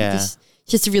fast. So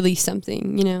just to release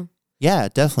something. Yeah,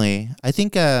 definitely. I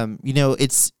think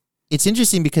it's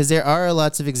interesting because there are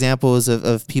lots of examples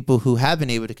of people who have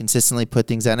been able to consistently put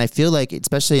things out. And I feel like,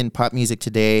 especially in pop music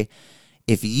today,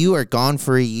 if you are gone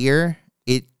for a year,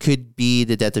 it could be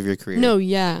the death of your career. No,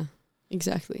 yeah,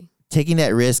 exactly. Taking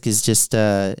that risk is just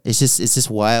it's just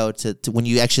wild to when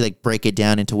you actually like break it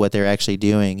down into what they're actually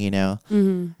doing.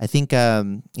 Mm-hmm. I think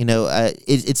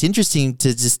it's interesting to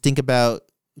just think about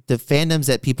the fandoms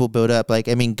that people build up. Like,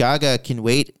 I mean, Gaga can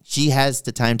wait. She has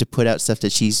the time to put out stuff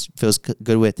that she feels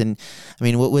good with. And I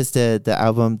mean, what was the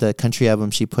album, the country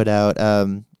album she put out?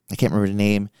 I can't remember the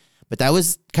name, but that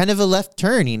was kind of a left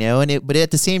turn, but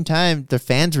at the same time, the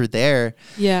fans were there.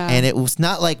 Yeah. And it was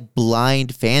not like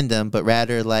blind fandom, but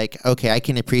rather like, okay, I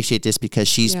can appreciate this because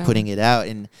she's putting it out.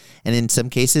 And in some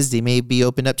cases, they may be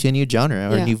opened up to a new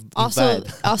genre or a new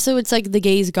vibe. Also, it's like the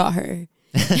gays got her.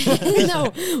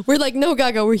 No, we're like, no,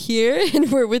 Gaga, we're here and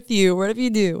we're with you. Whatever you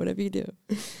do.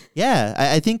 Yeah,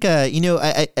 I think I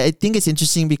think it's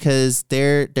interesting because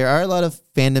there are a lot of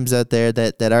fandoms out there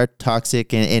that are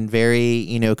toxic and very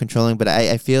controlling. But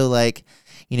I feel like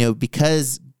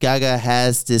because Gaga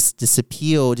has this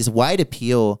appeal, this wide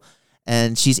appeal,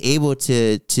 and she's able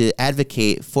to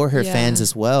advocate for her fans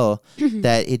as well,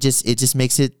 that it just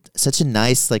makes it such a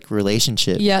nice like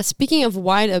relationship. Yeah. Speaking of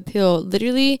wide appeal,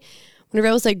 literally, whenever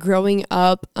I was like growing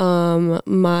up, one of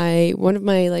my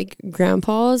like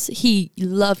grandpas, he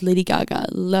loved Lady Gaga,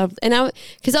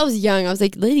 because I was young, I was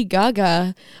like, Lady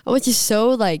Gaga, I was just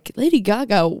so like, Lady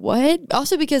Gaga, what?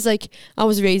 Also because like I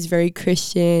was raised very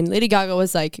Christian, Lady Gaga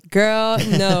was like, girl,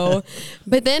 no.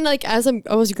 But then like as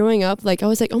I was growing up, like I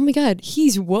was like, oh my God,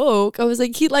 he's woke. I was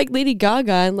like, he liked Lady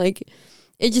Gaga, and like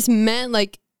it just meant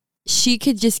like she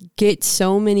could just get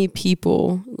so many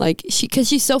people, like because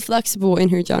she's so flexible in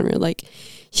her genre, like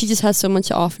she just has so much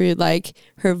to offer. Like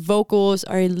her vocals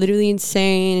are literally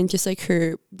insane, and just like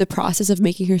the process of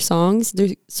making her songs,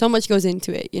 there's so much goes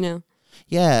into it.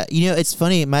 Yeah, it's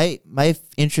funny. My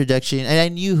introduction, and I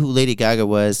knew who Lady Gaga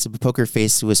was. Poker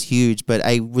Face was huge, but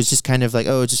I was just kind of like,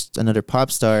 oh, just another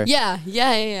pop star. Yeah.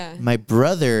 My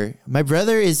brother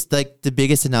is like the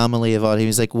biggest anomaly of all.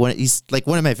 He's like one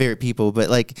of my favorite people, but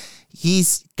like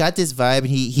he's got this vibe, and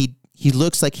he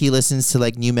looks like he listens to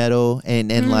like new metal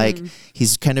and like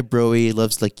he's kind of bro-y,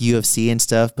 loves like UFC and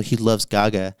stuff, but he loves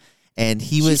Gaga. and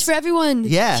he She's was for everyone.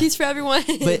 Yeah. She's for everyone.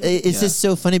 But it's just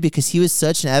so funny because he was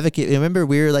such an advocate. I remember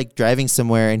we were like driving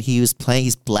somewhere and he was playing,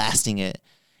 he's blasting it.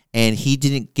 And he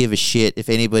didn't give a shit if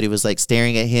anybody was like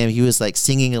staring at him. He was like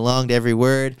singing along to every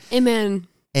word. Amen.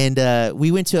 And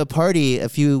we went to a party a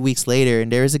few weeks later,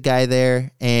 and there was a guy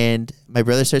there, and my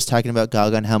brother starts talking about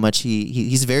Gaga and how much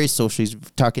he's very social. He's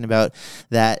talking about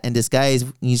that, and this guy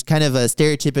he's kind of a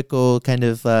stereotypical kind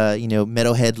of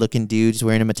metalhead looking dude. He's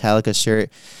wearing a Metallica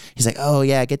shirt. He's like, "Oh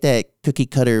yeah, get that cookie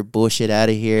cutter bullshit out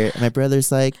of here." And my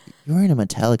brother's like, "You're wearing a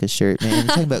Metallica shirt, man. You're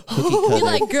talking about cookie cutter." You're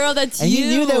like, girl, that's and you.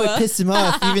 And you knew that would piss him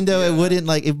off, even though it wouldn't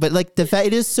but like the fact,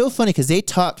 it is so funny because they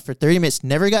talked for 30 minutes,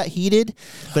 never got heated.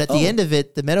 But at the end of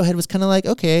it, the metalhead was kind of like,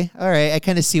 okay, all right, I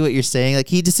kind of see what you're saying. Like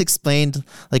he just explained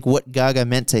like what Gaga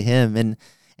meant to him. And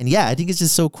yeah, I think it's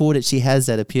just so cool that she has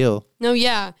that appeal. No,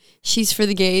 yeah. She's for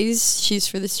the gays. She's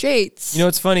for the straights. You know,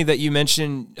 it's funny that you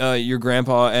mentioned your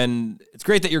grandpa, and it's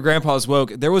great that your grandpa is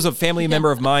woke. There was a family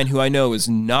member of mine who I know is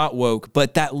not woke,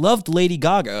 but that loved Lady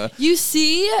Gaga. You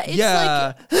see? It's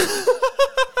Yeah.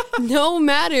 like, no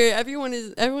matter.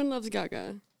 Everyone loves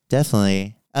Gaga.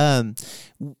 Definitely.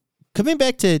 Coming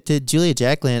back to Julia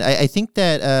Jacklin, I think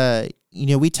that,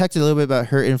 we talked a little bit about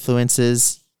her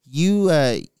influences.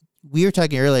 We were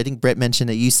talking earlier, I think Brett mentioned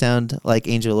that you sound like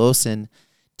Angel Olsen.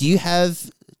 Do you have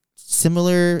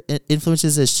similar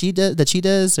influences as she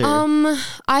does? Or?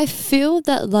 I feel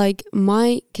that like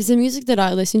because the music that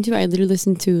I literally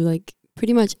listen to like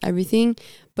pretty much everything,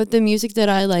 but the music that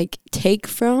I like take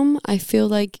from, I feel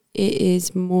like it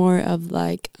is more of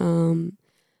like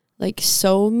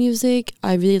soul music.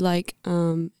 I really like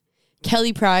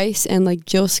Kelly Price and like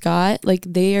Jill Scott. Like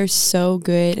they are so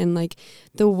good, and like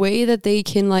the way that they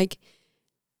can like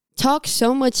talk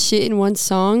so much shit in one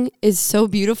song is so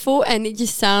beautiful, and it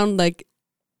just sounds like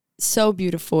so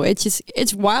beautiful.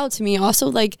 It's wild to me. Also,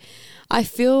 like I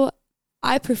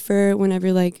prefer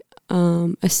whenever like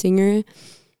a singer,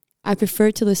 I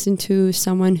prefer to listen to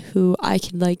someone who I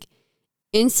can like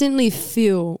instantly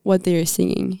feel what they're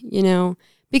singing,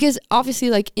 because obviously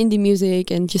like indie music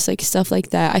and just like stuff like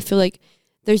that, I feel like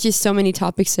there's just so many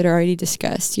topics that are already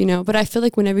discussed, but I feel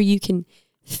like whenever you can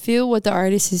feel what the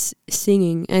artist is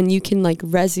singing and you can like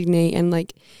resonate, and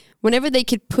like whenever they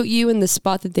could put you in the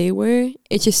spot that they were,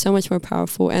 it's just so much more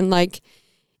powerful. And like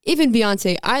even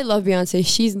Beyonce, I love Beyonce.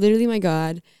 She's literally my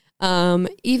god.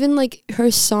 Even like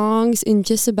her songs in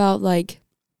just about like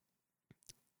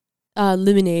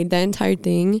Lemonade, that entire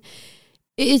thing,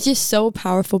 it's just so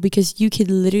powerful because you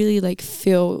could literally like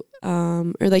feel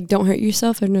or like Don't Hurt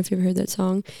Yourself. I don't know if you've ever heard that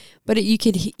song, but you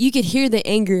could hear the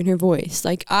anger in her voice.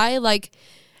 Like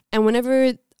and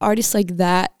whenever artists like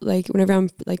that, like whenever I'm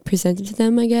like presented to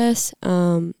them, I guess,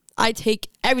 I take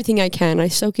everything I can, I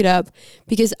soak it up,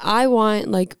 because I want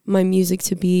like my music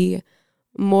to be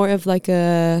more of like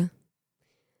I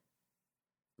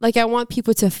want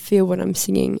people to feel what I'm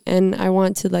singing, and I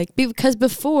want to like because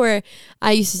before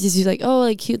I used to just do like, oh,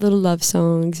 like cute little love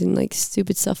songs and like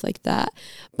stupid stuff like that.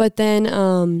 But then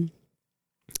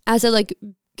as I like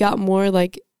got more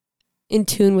like in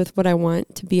tune with what I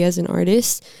want to be as an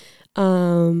artist,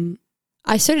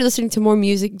 I started listening to more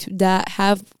music that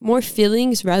have more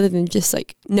feelings rather than just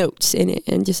like notes in it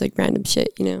and just like random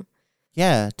shit,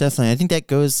 Yeah, definitely. I think that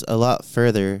goes a lot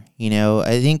further.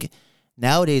 I think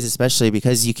nowadays, especially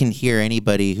because you can hear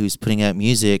anybody who's putting out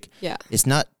music. Yeah. It's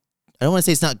not, I don't want to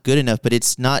say it's not good enough, but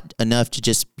it's not enough to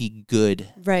just be good.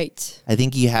 Right. I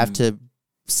think you have to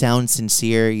sound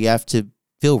sincere. You have to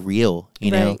feel real,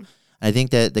 know? I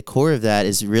think that the core of that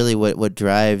is really what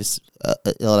drives a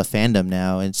lot of fandom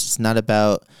now. And it's just not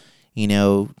about,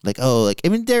 like, oh, like, I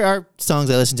mean, there are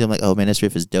songs I listen to, I'm like, oh man, this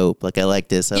riff is dope. Like, I like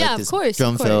this. I like this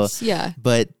drum fill. Yeah.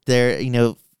 But there,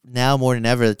 now more than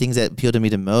ever, the things that appeal to me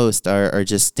the most are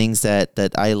just things that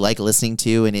I like listening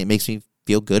to, and it makes me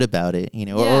feel good about it,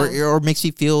 or makes me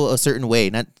feel a certain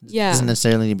way. Doesn't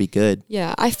necessarily need to be good.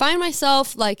 Yeah. I find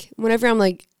myself like whenever I'm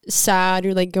like sad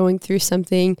or like going through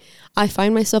something, I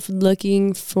find myself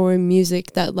looking for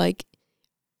music that like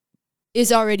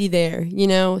is already there,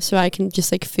 so I can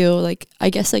just like feel like, I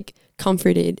guess, like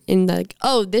comforted in like,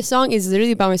 oh, this song is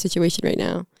literally about my situation right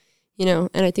now,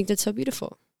 and I think that's so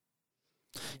beautiful.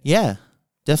 Yeah,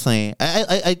 definitely.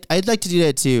 I'd like to do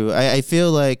that too. I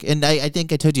feel like, and I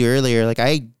think I told you earlier, like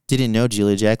I didn't know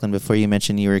Julia Jacklin before you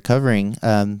mentioned you were covering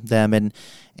them, and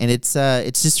it's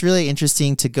just really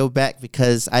interesting to go back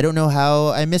because I don't know how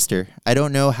I missed her. I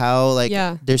don't know how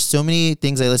there's so many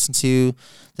things I listen to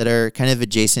that are kind of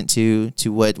adjacent to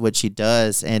what she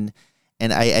does, and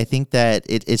I think that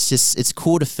it's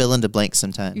cool to fill in the blanks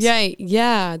sometimes. Right.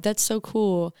 Yeah, that's so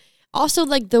cool. also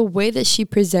like the way that she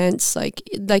presents, like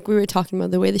we were talking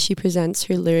about, the way that she presents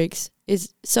her lyrics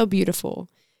is so beautiful.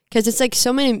 Because it's like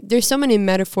there's so many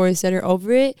metaphors that are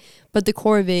over it, but the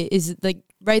core of it is like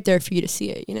right there for you to see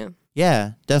it, you know?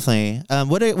 Yeah, definitely.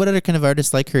 What other kind of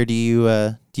artists like her do you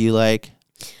like?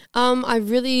 Let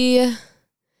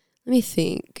me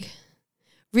think.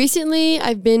 Recently,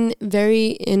 I've been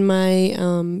very in my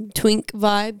twink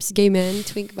vibes, gay men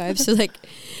twink vibes. So like,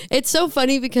 it's so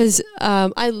funny because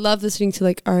I love listening to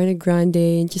like Ariana Grande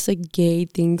and just like gay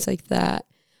things like that.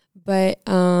 But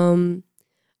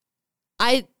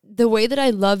the way that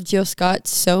I love Jill Scott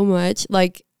so much,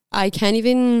 like I can't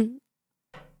even.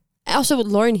 Also,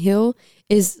 Lauryn Hill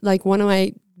is like one of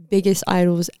my biggest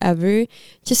idols ever,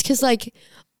 just because like.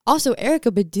 Also,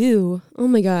 Erykah Badu, oh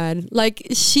my God, like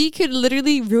she could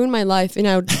literally ruin my life and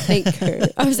I would thank her.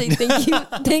 I would say,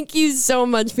 thank you so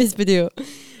much, Miss Badu.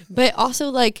 But also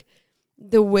like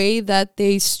the way that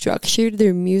they structured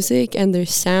their music and their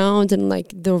sound and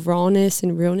like the rawness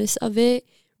and realness of it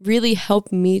really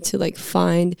helped me to like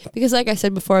find, because like I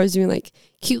said before, I was doing like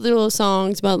cute little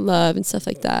songs about love and stuff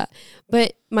like that.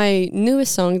 But my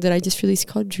newest song that I just released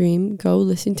called Dream, go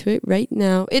listen to it right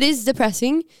now. It is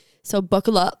depressing. So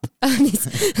buckle up, I'm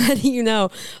just letting you know.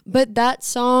 But that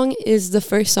song is the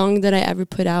first song that I ever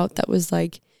put out that was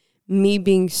like me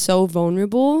being so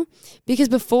vulnerable. Because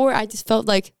before I just felt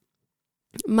like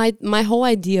my whole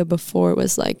idea before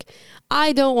was like,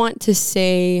 I don't want to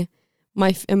say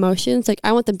my emotions. Like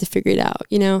I want them to figure it out,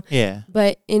 you know? Yeah.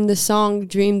 But in the song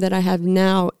Dream that I have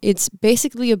now, it's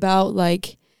basically about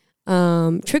like,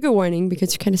 trigger warning because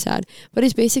it's kind of sad, but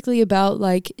it's basically about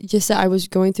like just that I was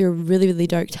going through a really, really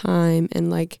dark time and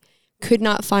like could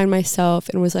not find myself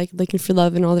and was like looking for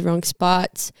love in all the wrong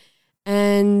spots,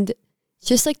 and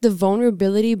just like the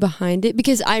vulnerability behind it,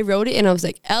 because I wrote it and I was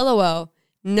like, LOL,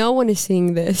 no one is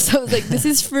seeing this. I was like, this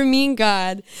is for me and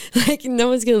God, like no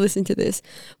one's gonna listen to this.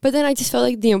 But then I just felt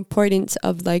like the importance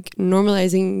of like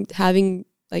normalizing having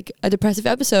like a depressive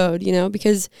episode, you know,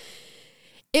 because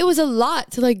it was a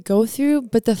lot to like go through,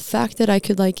 but the fact that I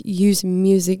could like use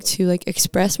music to like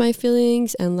express my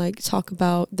feelings and like talk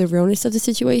about the realness of the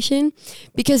situation,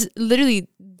 because literally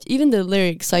even the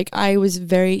lyrics, like I was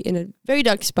in a very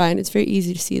dark spot and it's very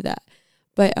easy to see that.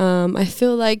 But I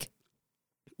feel like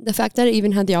the fact that I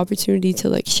even had the opportunity to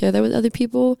like share that with other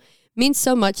people means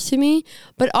so much to me.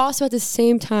 But also at the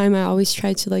same time, I always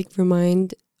try to like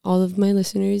remind all of my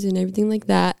listeners and everything like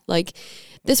that, like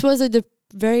this was a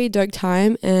very dark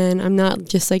time and I'm not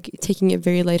just like taking it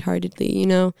very lightheartedly, you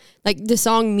know? Like the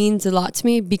song means a lot to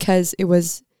me because it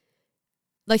was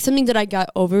like something that I got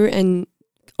over and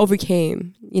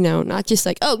overcame, you know, not just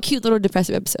like, oh, cute little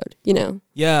depressive episode, you know?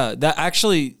 Yeah, that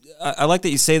actually, I like that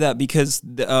you say that because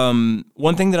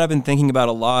one thing that I've been thinking about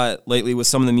a lot lately with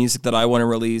some of the music that I want to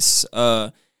release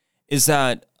is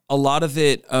that a lot of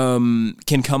it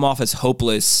can come off as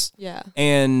hopeless. Yeah.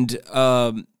 And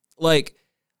like,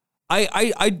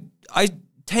 I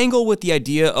tangle with the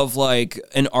idea of like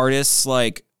an artist,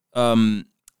 like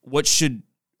what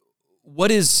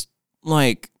is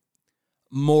like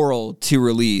moral to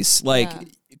release, like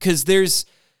because there's,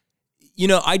 you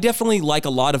know, I definitely like a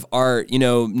lot of art, you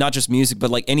know, not just music, but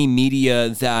like any media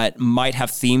that might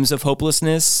have themes of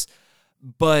hopelessness.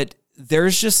 But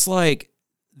there's just like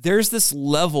there's this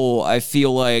level I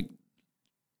feel like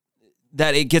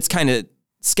that it gets kind of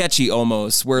sketchy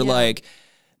almost, where like,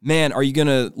 man, are you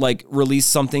gonna like release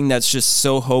something that's just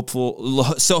so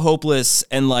hopeless?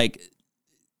 And like,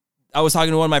 I was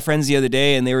talking to one of my friends the other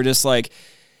day and they were just like,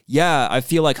 yeah, I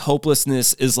feel like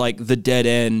hopelessness is like the dead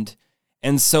end.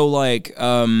 And so like,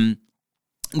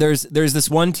 there's this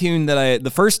one tune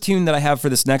the first tune that I have for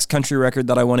this next country record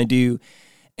that I want to do.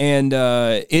 And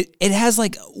it has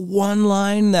like one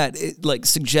line that it like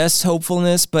suggests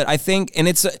hopefulness, but I think, and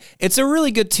it's a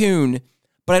really good tune,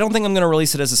 but I don't think I'm going to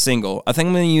release it as a single. I think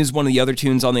I'm going to use one of the other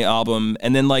tunes on the album.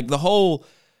 And then like the whole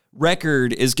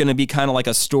record is going to be kind of like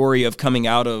a story of coming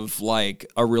out of like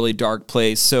a really dark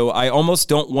place. So I almost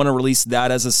don't want to release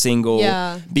that as a single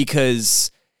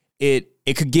because it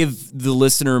could give the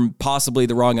listener possibly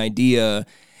the wrong idea.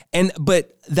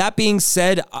 But that being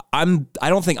said, I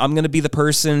don't think I'm going to be the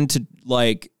person to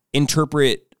like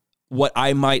interpret what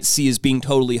I might see as being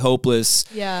totally hopeless.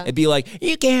 Yeah. It'd be like,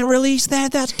 you can't release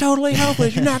that. That's totally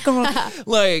hopeless. You're not going to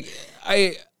like,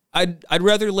 I'd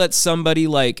rather let somebody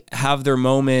like have their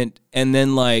moment. And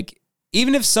then like,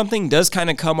 even if something does kind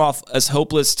of come off as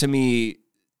hopeless to me,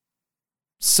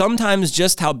 sometimes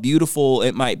just how beautiful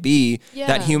it might be,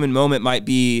 that human moment might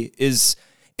be, is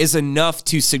enough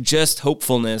to suggest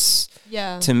hopefulness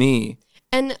to me.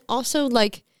 And also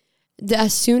like,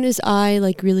 as soon as I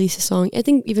like released a song, I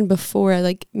think even before, I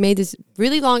like made this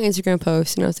really long Instagram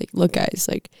post, and I was like, look guys,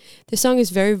 like this song is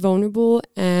very vulnerable,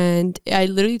 and I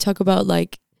literally talk about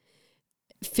like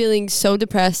feeling so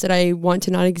depressed that I want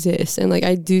to not exist, and like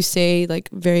I do say like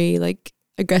very like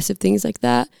aggressive things like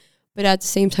that, but at the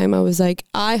same time I was like,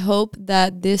 I hope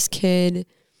that this kid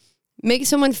make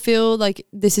someone feel like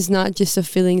this is not just a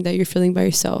feeling that you're feeling by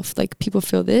yourself. Like people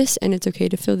feel this, and it's okay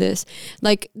to feel this.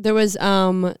 Like there was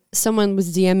someone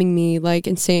was DMing me like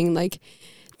and saying like,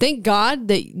 thank God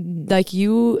that like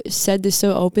you said this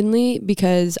so openly,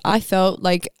 because I felt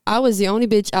like I was the only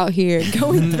bitch out here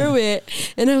going through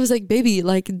it. And I was like, baby,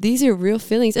 like these are real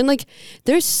feelings. And like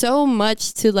there's so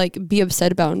much to like be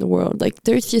upset about in the world. Like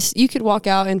there's just, you could walk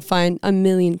out and find a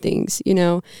million things, you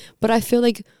know. But I feel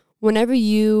like whenever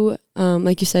you,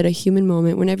 like you said, a human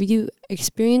moment, whenever you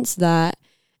experience that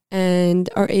and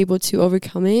are able to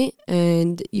overcome it,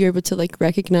 and you're able to like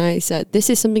recognize that this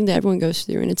is something that everyone goes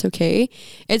through and it's okay,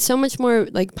 it's so much more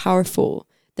like powerful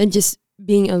than just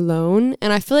being alone.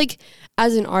 And I feel like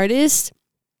as an artist,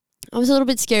 I was a little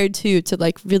bit scared too to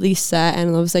like release that,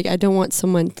 and I was like, I don't want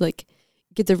someone to like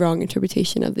get the wrong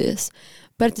interpretation of this.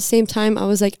 But at the same time, I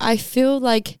was like, I feel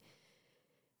like,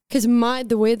 because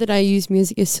the way that I use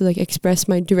music is to like express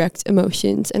my direct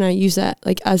emotions, and I use that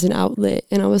like as an outlet.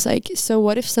 And I was like, so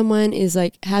what if someone is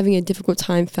like having a difficult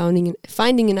time finding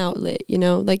an outlet, you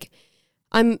know? Like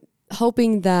I'm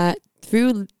hoping that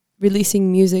through releasing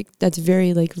music that's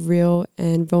very like real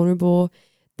and vulnerable,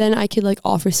 then I could like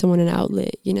offer someone an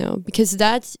outlet, you know? Because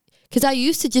I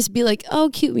used to just be like, oh,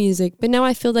 cute music, but now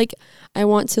I feel like I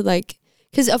want to like,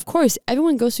 because of course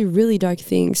everyone goes through really dark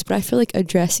things, but I feel like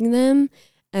addressing them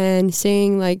and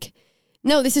saying like,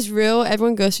 no, this is real,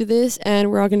 everyone goes through this, and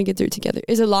we're all going to get through it together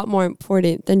is a lot more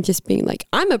important than just being like,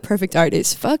 I'm a perfect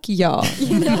artist, fuck y'all,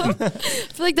 you know? I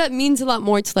feel like that means a lot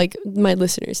more to like my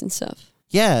listeners and stuff.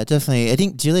 Yeah, definitely. I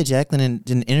think Julia Jacklin in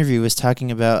an interview was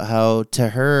talking about how to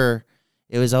her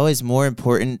it was always more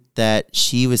important that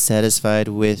she was satisfied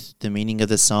with the meaning of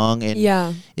the song,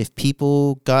 and if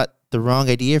people got the wrong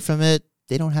idea from it,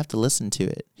 they don't have to listen to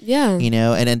it. Yeah. You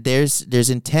know, and then there's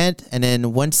intent, and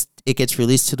then once it gets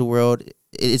released to the world,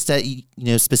 it's that, you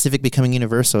know, specific becoming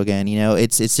universal again. You know,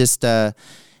 it's just there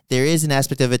is an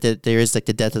aspect of it that there is like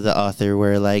the death of the author,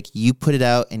 where like you put it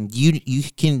out and you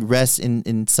can rest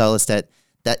in solace that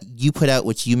you put out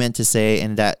what you meant to say,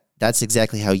 and that's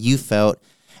exactly how you felt.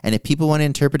 And if people want to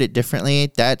interpret it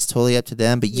differently, that's totally up to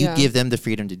them, but you give them the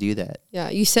freedom to do that. Yeah,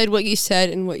 you said what you said,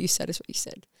 and what you said is what you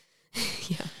said.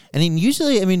 Yeah. And then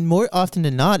usually, I mean, more often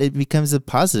than not, it becomes a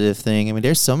positive thing. I mean,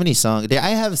 there's so many songs. I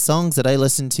have songs that I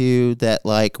listen to that,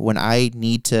 like, when I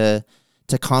need to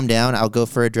calm down, I'll go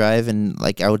for a drive and,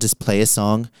 like, I will just play a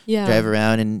song, drive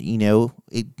around, and, you know,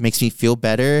 it makes me feel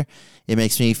better. It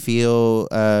makes me feel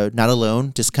not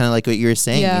alone, just kind of like what you were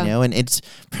saying, you know. And it's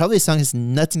probably a song has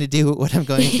nothing to do with what I'm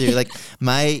going through. Like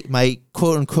my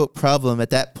quote unquote problem at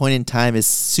that point in time is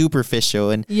superficial,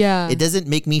 and it doesn't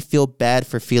make me feel bad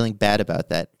for feeling bad about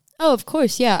that. Oh, of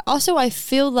course, yeah. Also, I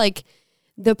feel like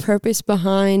the purpose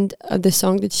behind the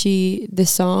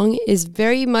song is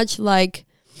very much like,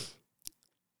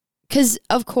 because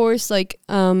of course, like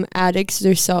addicts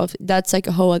themselves, that's like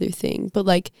a whole other thing, but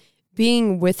like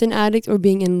being with an addict or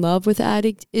being in love with an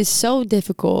addict is so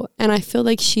difficult. And I feel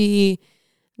like she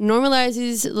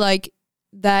normalizes like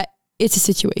that it's a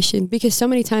situation, because so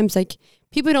many times like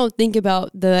people don't think about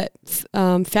the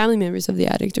family members of the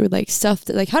addict, or like stuff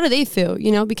that, like, how do they feel, you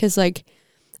know? Because like,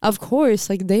 of course,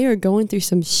 like they are going through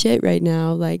some shit right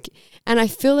now. Like, and I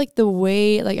feel like the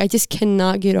way, like, I just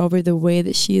cannot get over the way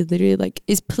that she literally like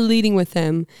is pleading with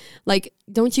them. Like,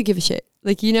 don't you give a shit?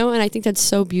 Like, you know? And I think that's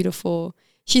so beautiful.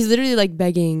 She's literally like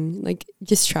begging, like,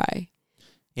 just try.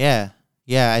 Yeah.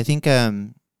 Yeah. I think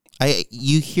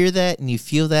you hear that and you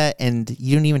feel that, and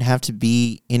you don't even have to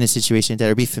be in a situation like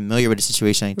that or be familiar with a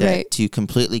situation like that to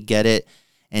completely get it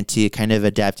and to kind of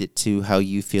adapt it to how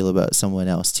you feel about someone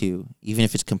else too, even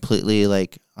if it's completely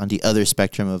like on the other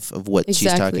spectrum of what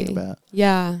she's talking about.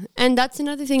 Yeah. And that's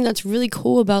another thing that's really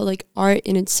cool about like art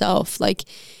in itself. Like,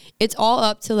 it's all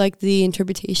up to like the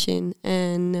interpretation,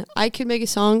 and I could make a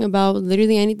song about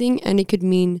literally anything and it could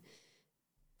mean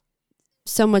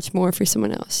so much more for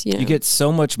someone else. You know? You get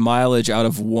so much mileage out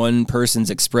of one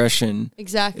person's expression.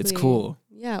 Exactly. It's cool.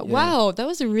 Yeah. Wow. That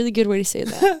was a really good way to say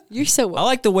that. You're so I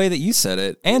like the way that you said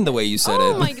it and the way you said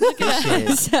Oh it. my, look at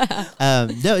that.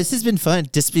 No, this has been fun.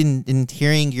 Just been in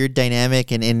hearing your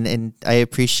dynamic, and I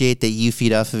appreciate that you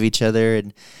feed off of each other,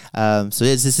 and so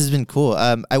this has been cool.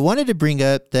 I wanted to bring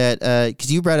up that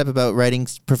because you brought up about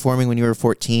performing when you were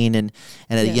 14 and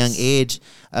at a young age.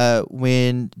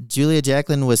 When Julia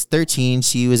Jacklin was 13,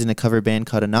 she was in a cover band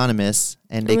called Anonymous,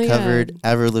 and they covered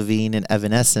Avril Lavigne and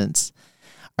Evanescence.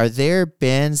 Are there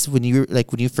bands when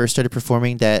you first started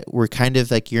performing that were kind of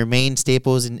like your main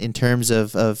staples in terms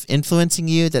of influencing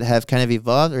you that have kind of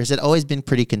evolved, or has it always been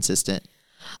pretty consistent?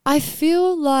 I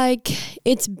feel like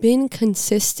it's been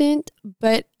consistent,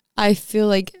 but I feel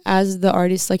like as the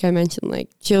artists, like I mentioned,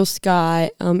 like Jill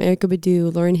Scott, Erykah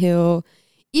Badu, Lauryn Hill,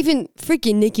 even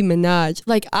freaking Nicki Minaj,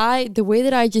 like the way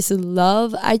that I just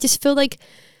feel like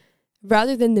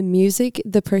rather than the music,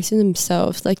 the person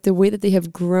themselves, like the way that they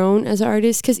have grown as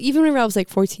artists. Because even when I was like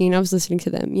 14, I was listening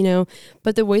to them, you know,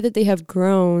 but the way that they have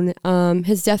grown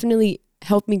has definitely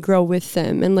helped me grow with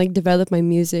them and like develop my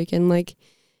music and like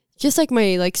just like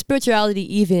my like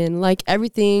spirituality, even like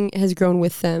everything has grown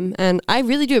with them. And I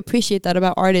really do appreciate that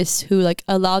about artists who like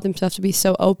allow themselves to be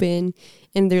so open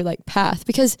in their like path.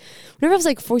 Because whenever I was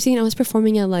like 14, I was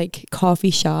performing at like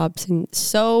coffee shops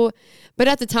but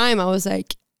at the time I was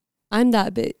like, I'm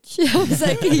that bitch. I was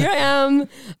like, here I am.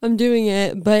 I'm doing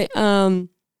it. But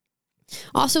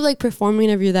also like performing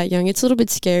whenever you're that young, it's a little bit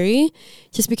scary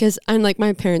just because I'm like,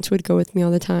 my parents would go with me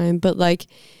all the time. But like,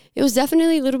 it was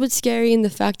definitely a little bit scary in the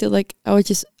fact that like, I was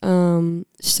just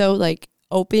so like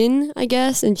open, I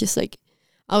guess. And just like,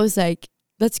 I was like,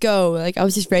 let's go. Like, I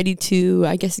was just ready to,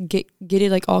 I guess, get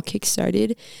it like all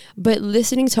kick-started. But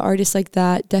listening to artists like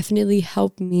that definitely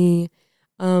helped me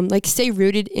like stay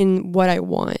rooted in what I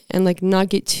want and like not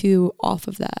get too off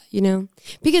of that, you know?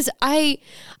 Because I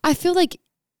feel like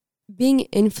being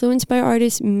influenced by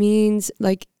artists means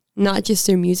like not just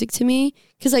their music to me.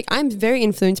 Because like I'm very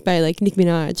influenced by like Nicki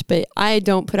Minaj, but I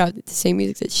don't put out the same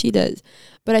music that she does.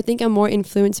 But I think I'm more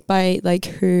influenced by like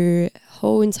her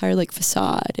whole entire like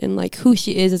facade and like who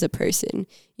she is as a person,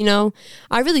 you know?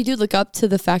 I really do look up to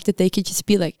the fact that they could just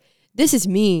be like, this is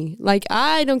me. Like,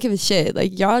 I don't give a shit.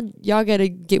 Like, y'all gotta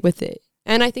get with it.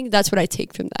 And I think that's what I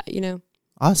take from that, you know?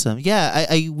 Awesome. Yeah,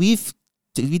 we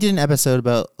did an episode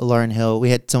about Lauryn Hill. We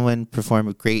had someone perform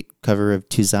a great cover of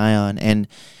To Zion. And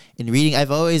in reading,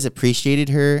 I've always appreciated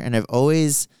her, and I've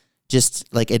always just,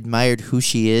 like, admired who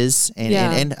she is.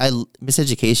 And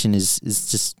Miseducation is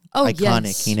just iconic,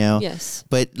 yes. you know? Yes.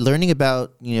 But learning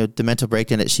about, you know, the mental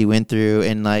breakdown that she went through,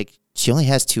 and, like, she only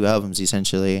has 2 albums,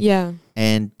 essentially. Yeah.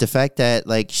 And the fact that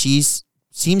like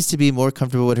seems to be more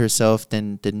comfortable with herself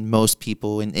than most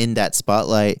people in that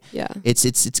spotlight. Yeah.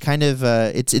 It's kind of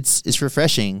it's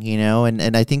refreshing, you know,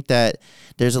 and I think that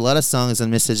there's a lot of songs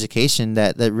on Miseducation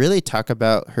that really talk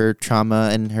about her trauma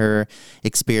and her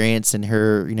experience and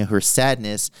her, you know, her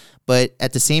sadness, but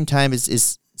at the same time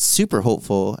is super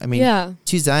hopeful. I mean,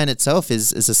 To Zion itself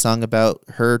is a song about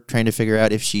her trying to figure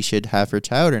out if she should have her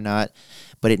child or not,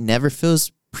 but it never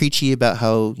feels preachy about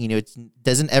how, you know, it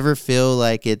doesn't ever feel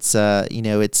like it's you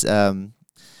know, it's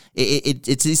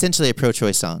essentially a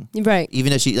pro-choice song, right? Even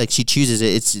though she chooses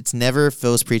it, it's never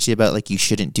feels preachy about like you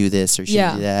shouldn't do this or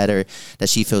shouldn't do that, or that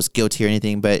she feels guilty or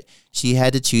anything. But she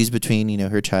had to choose between, you know,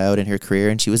 her child and her career,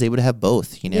 and she was able to have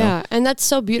both, you know. Yeah, and that's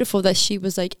so beautiful that she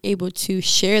was like able to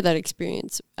share that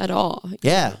experience at all.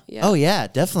 Yeah. Oh yeah,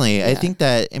 definitely. Yeah. I think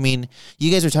that, I mean, you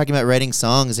guys are talking about writing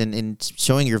songs and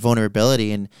showing your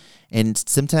vulnerability, and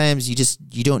sometimes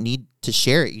you don't need to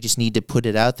share it. You just need to put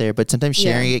it out there. But sometimes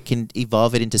sharing it can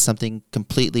evolve it into something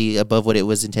completely above what it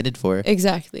was intended for.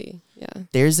 Exactly. Yeah.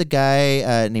 There's a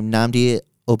guy named Nnamdi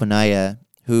Obanaya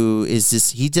who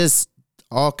he does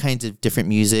all kinds of different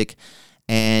music,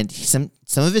 and some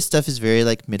of his stuff is very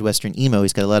like Midwestern emo.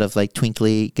 He's got a lot of like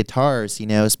twinkly guitars, you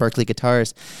know, sparkly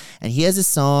guitars. And he has a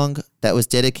song that was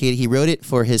dedicated. He wrote it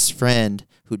for his friend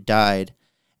who died.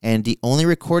 And the only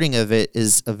recording of it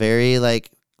is a very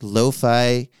like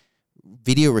lo-fi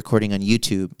video recording on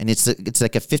YouTube, and it's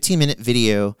like a 15-minute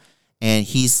video, and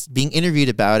he's being interviewed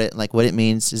about it, like what it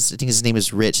means. I think his name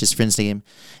is Rich, his friend's name,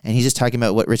 and he's just talking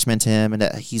about what Rich meant to him, and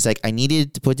that he's like, I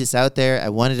needed to put this out there. I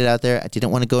wanted it out there. I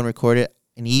didn't want to go and record it.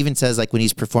 And he even says, like, when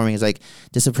he's performing, he's like,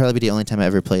 this will probably be the only time I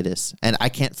ever play this. And I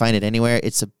can't find it anywhere.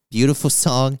 It's a beautiful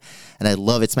song, and I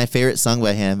love it. It's my favorite song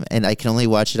by him, and I can only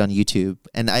watch it on YouTube.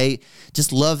 And I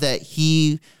just love that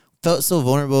he felt so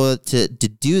vulnerable to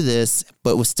do this,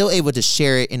 but was still able to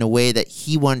share it in a way that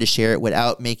he wanted to share it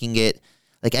without making it,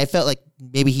 like, I felt like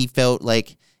maybe he felt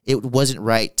like it wasn't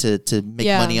right to make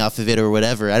Yeah. money off of it or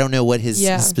whatever. I don't know what his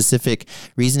Yeah. specific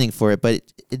reasoning for it, but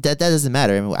that doesn't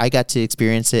matter. I mean, I got to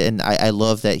experience it, and I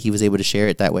love that he was able to share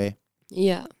it that way.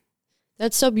 Yeah.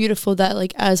 That's so beautiful that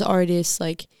like as artists,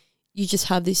 like you just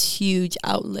have this huge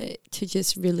outlet to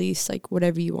just release like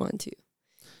whatever you want to.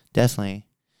 Definitely.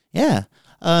 Yeah.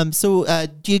 So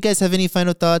do you guys have any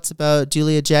final thoughts about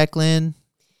Julia Jacklin?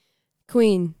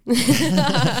 Queen.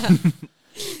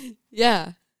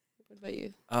 Yeah. What about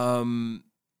you?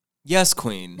 Yes,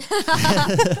 Queen.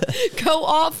 Go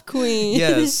off, Queen.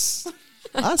 Yes.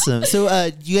 Awesome. So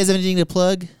do you guys have anything to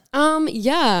plug?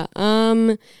 Yeah.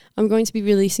 I'm going to be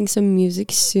releasing some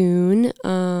music soon.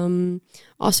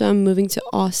 Also I'm moving to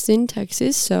Austin,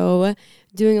 Texas, so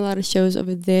doing a lot of shows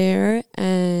over there.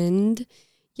 And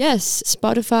yes,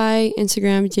 Spotify,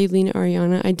 Instagram, Jaylene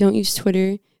Ariana. I don't use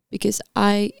Twitter because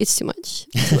it's too much.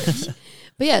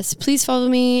 But yes, please follow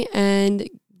me and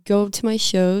go to my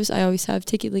shows. I always have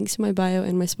ticket links in my bio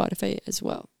and my Spotify as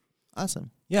well.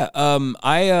 Awesome. Yeah.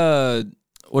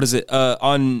 What is it?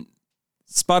 On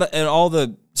Spotify and all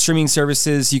the streaming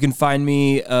services, you can find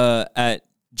me at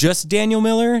just Daniel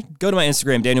Miller. Go to my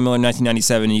Instagram, Daniel Miller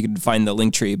 1997, and you can find the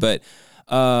link tree. But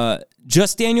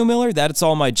just Daniel Miller, that's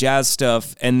all my jazz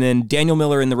stuff. And then Daniel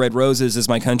Miller and the Red Roses is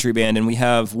my country band, and we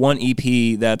have one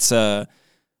EP that's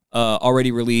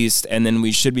already released, and then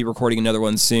we should be recording another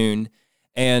one soon.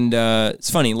 And it's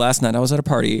funny, last night I was at a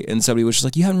party and somebody was just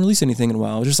like, you haven't released anything in a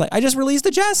while. I was just like, I just released a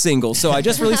jazz single. So I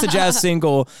just released a jazz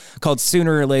single called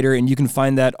Sooner or Later, and you can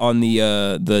find that on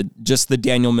the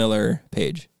Daniel Miller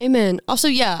page. Amen. Also,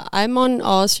 yeah, I'm on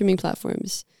all streaming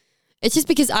platforms. It's just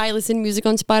because I listen to music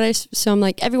on Spotify, so I'm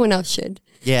like, everyone else should.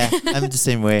 Yeah, I'm the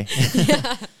same way.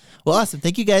 Well, awesome.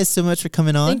 Thank you guys so much for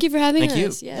coming on. Thank you for having Thank you.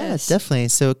 us. Yeah, Yes. definitely.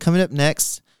 So coming up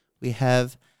next, we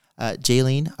have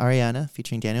Jaylene Ariana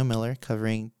featuring Daniel Miller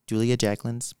covering Julia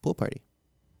Jacklin's Pool Party.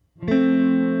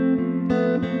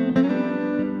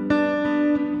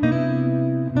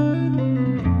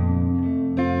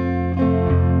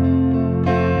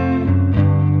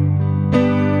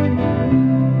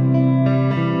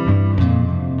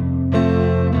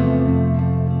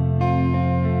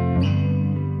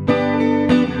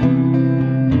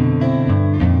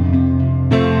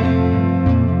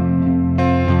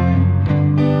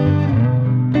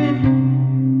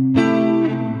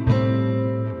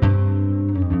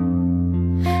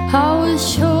 I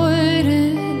was shorter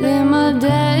than my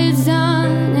dad's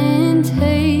dining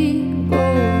table.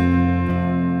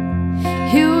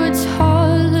 You were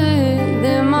taller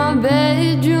than my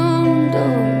bedroom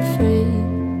door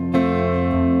frame.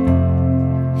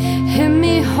 Hit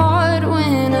me hard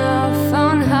when I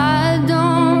found I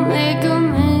don't make a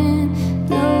man.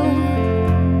 No,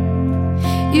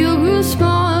 you grew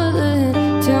smaller.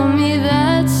 Tell me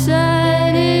that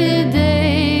Saturday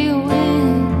when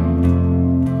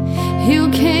you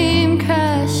came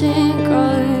crashing,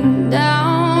 crawling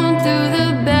down through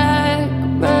the back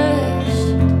brush.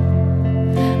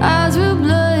 Eyes were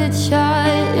bloodshot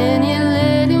and your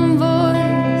leading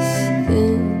voice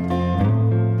thin.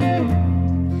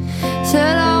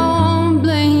 Said I won't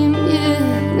blame you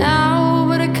now,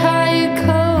 but I caught your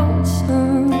coat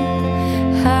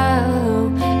somehow.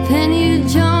 Then you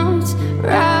jumped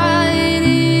right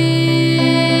in.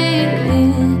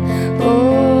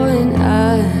 Oh, and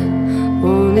I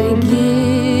wanna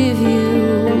give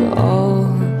you all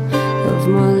of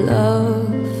my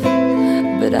love,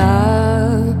 but I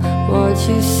watch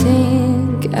you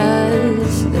sink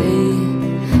as they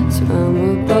swam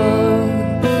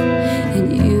above, and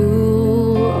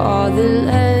you are the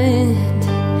land,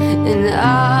 and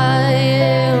I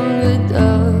am the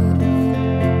dove.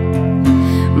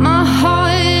 My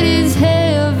heart is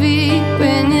heavy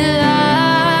when you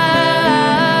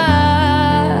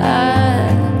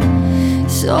lie.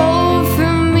 So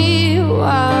for me,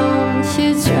 why won't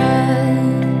you try?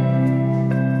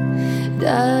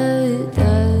 Da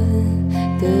da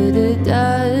da da da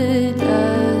da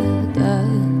da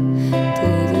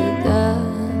da da.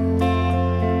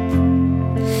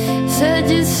 Said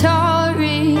you're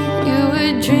sorry, you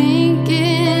were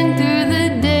drinking through the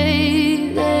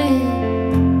day. Then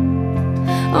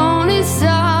only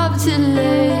stop to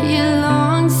let your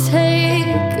lungs take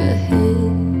a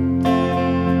hit.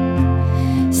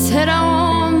 Said I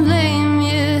won't blame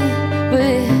you,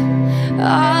 but I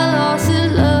lost the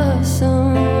love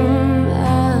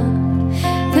somehow.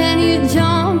 Then you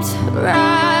jumped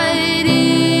right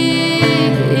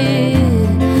in.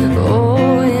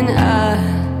 Oh, and I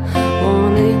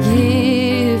wanna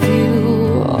give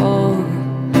you all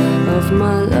of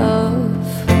my love,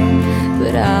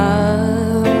 but I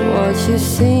watch you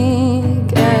sing